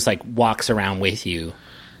who just like walks around with you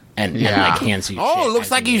and like hands you. Oh, shit it looks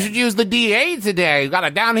as like you should use the D8 today. You got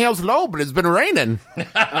a downhill slope, but it's been raining.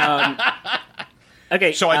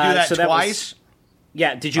 Okay, So I do that so twice.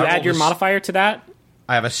 Yeah. Did you I add rolled your a s- modifier to that?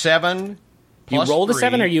 I have a 7. You plus rolled a 3.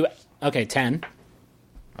 7, or you? Okay, 10.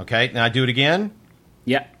 Okay, now I do it again.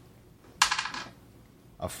 Yep.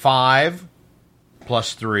 A 5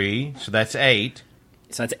 plus 3, so that's 8.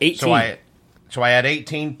 So that's 18. So I add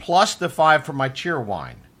 18 plus the 5 for my cheer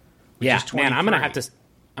wine. yeah, is man, I'm gonna have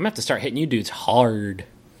 23. to start hitting you dudes hard.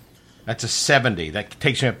 That's a 70. That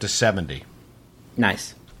takes me up to 70.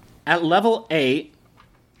 Nice. At level 8,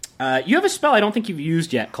 you have a spell I don't think you've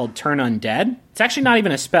used yet called Turn Undead. It's actually not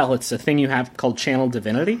even a spell. It's a thing you have called Channel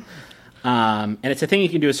Divinity. And it's a thing you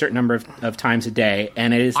can do a certain number of times a day.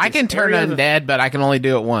 And it is. I this can turn area of- undead, but I can only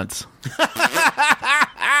do it once.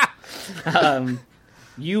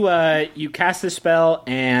 You cast this spell,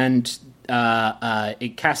 and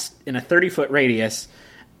it casts in a 30-foot radius,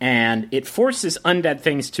 and it forces undead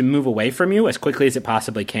things to move away from you as quickly as it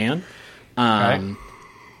possibly can.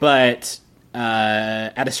 But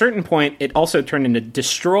at a certain point, it also turned into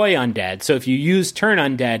Destroy Undead. So if you use Turn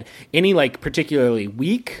Undead, any like particularly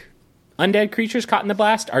weak undead creatures caught in the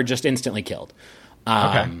blast are just instantly killed.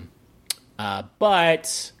 But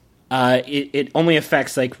it only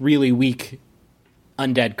affects like really weak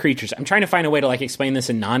undead creatures. I'm trying to find a way to like explain this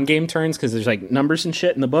in non-game terms because there's like numbers and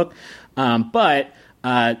shit in the book. But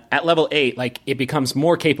at level 8, like it becomes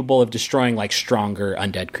more capable of destroying like stronger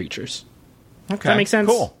undead creatures. Okay. Does that make sense?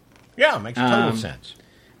 Cool. Yeah, it makes total sense.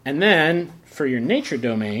 And then for your nature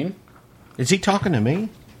domain, Is he talking to me?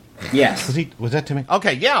 yes. Was that to me?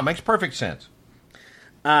 Okay, yeah, it makes perfect sense.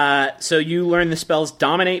 So you learn the spells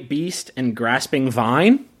Dominate Beast and Grasping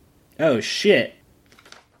Vine. Oh shit.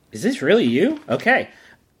 Is this really you? Okay.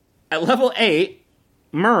 At level 8,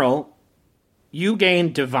 Merle, you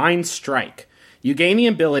gain Divine Strike. You gain the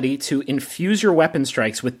ability to infuse your weapon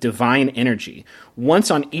strikes with divine energy. Once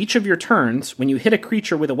on each of your turns, when you hit a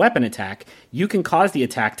creature with a weapon attack, you can cause the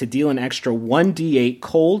attack to deal an extra 1d8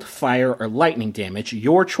 cold, fire, or lightning damage,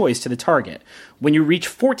 your choice, to the target. When you reach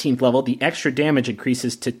 14th level, the extra damage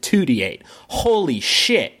increases to 2d8. Holy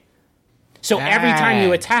shit! So every time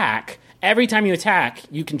you attack,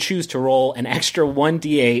 you can choose to roll an extra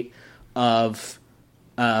 1d8 of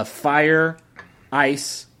fire,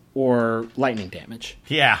 ice, or lightning damage.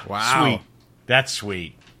 Yeah. Wow. Sweet. That's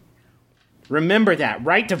sweet. Remember that.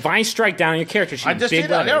 Write Divine Strike down on your character sheet. I just big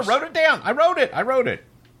did that. letters. I wrote it down. I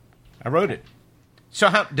wrote it. So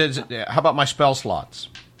how about my spell slots?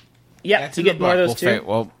 Yeah, to get more of those too.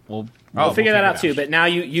 We'll figure that out too. But now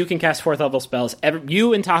you can cast 4th level spells.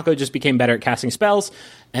 You and Taako just became better at casting spells,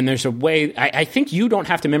 and there's a way. I think you don't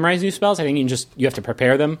have to memorize new spells. I think you have to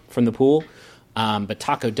prepare them from the pool. But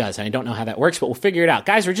Taako does, and I don't know how that works, but we'll figure it out.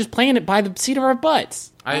 Guys, we're just playing it by the seat of our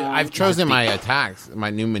butts. I've chosen my attacks, my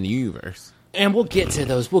new maneuvers. And we'll get to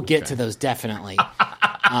those. We'll get to those, definitely.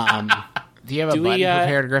 Do you have a button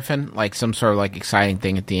prepared, Griffin? Like some sort of like exciting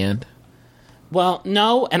thing at the end? Well,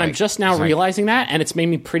 no, and I'm just now realizing that, and it's made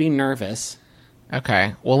me pretty nervous.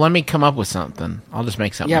 Okay. Well, let me come up with something. I'll just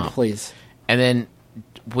make something up. Yeah, please. And then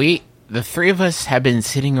the three of us have been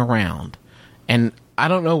sitting around, and I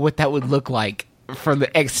don't know what that would look like from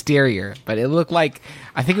the exterior, but I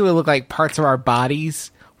think it would look like parts of our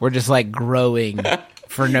bodies were just like growing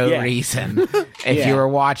for no reason if you were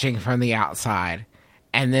watching from the outside.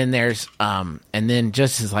 And then and then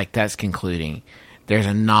just as like that's concluding, there's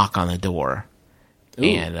a knock on the door. Ooh.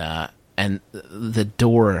 And the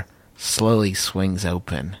door slowly swings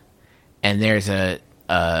open, and there's a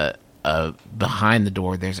behind the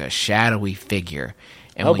door there's a shadowy figure.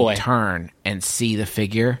 And we turn and see the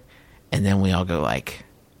figure, and then we all go like,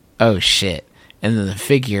 oh shit. And then the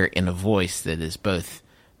figure, in a voice that is both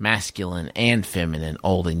masculine and feminine,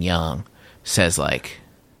 old and young, says like,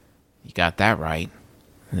 you got that right.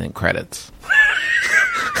 And then credits.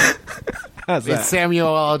 It's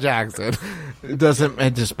Samuel L. Jackson.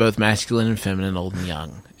 It's just both masculine and feminine, old and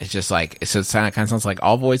young. It's just like, so it kind of sounds like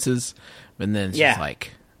all voices, but then it's just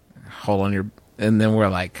like, hold on and then we're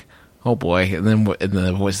like, oh boy, and then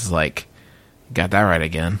the voice is like, got that right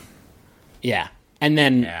again. Yeah. And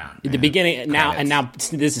then at the beginning, now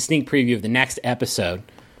this is a sneak preview of the next episode.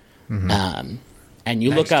 Mm-hmm. And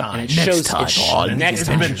you look up and it shows next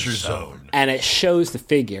Adventure Zone. And it shows the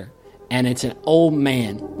figure, and it's an old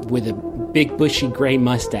man with a big bushy gray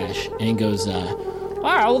mustache, and he goes, it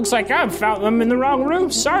looks like I'm in the wrong room.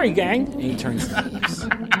 Sorry, gang. And he turns and leaves.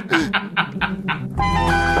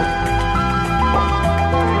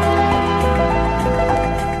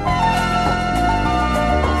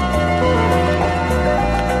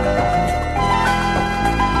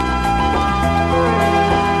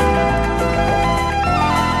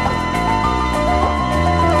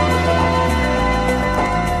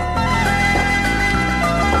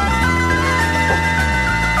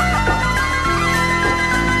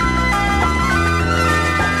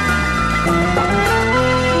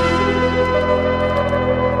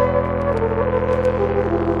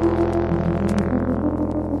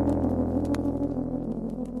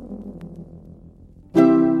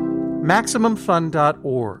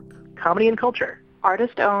 MaximumFun.org. Comedy and culture.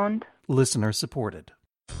 Artist owned. Listener supported.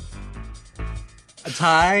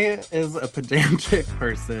 Ty is a pedantic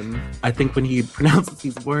person. I think when he pronounces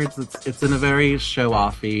these words, it's in a very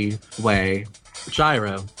show-offy way.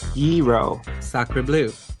 Gyro. Gyro. Sacre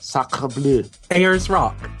bleu. Sacre bleu. Ayers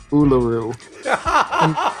Rock. Uluru.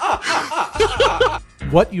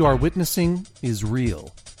 What you are witnessing is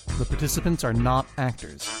real. The participants are not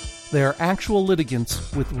actors. They are actual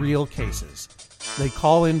litigants with real cases. They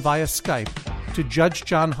call in via Skype to Judge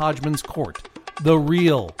John Hodgman's court, the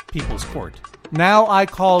real People's Court. Now I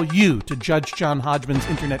call you to Judge John Hodgman's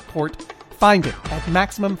internet court. Find it at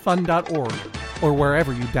MaximumFun.org or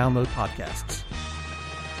wherever you download podcasts.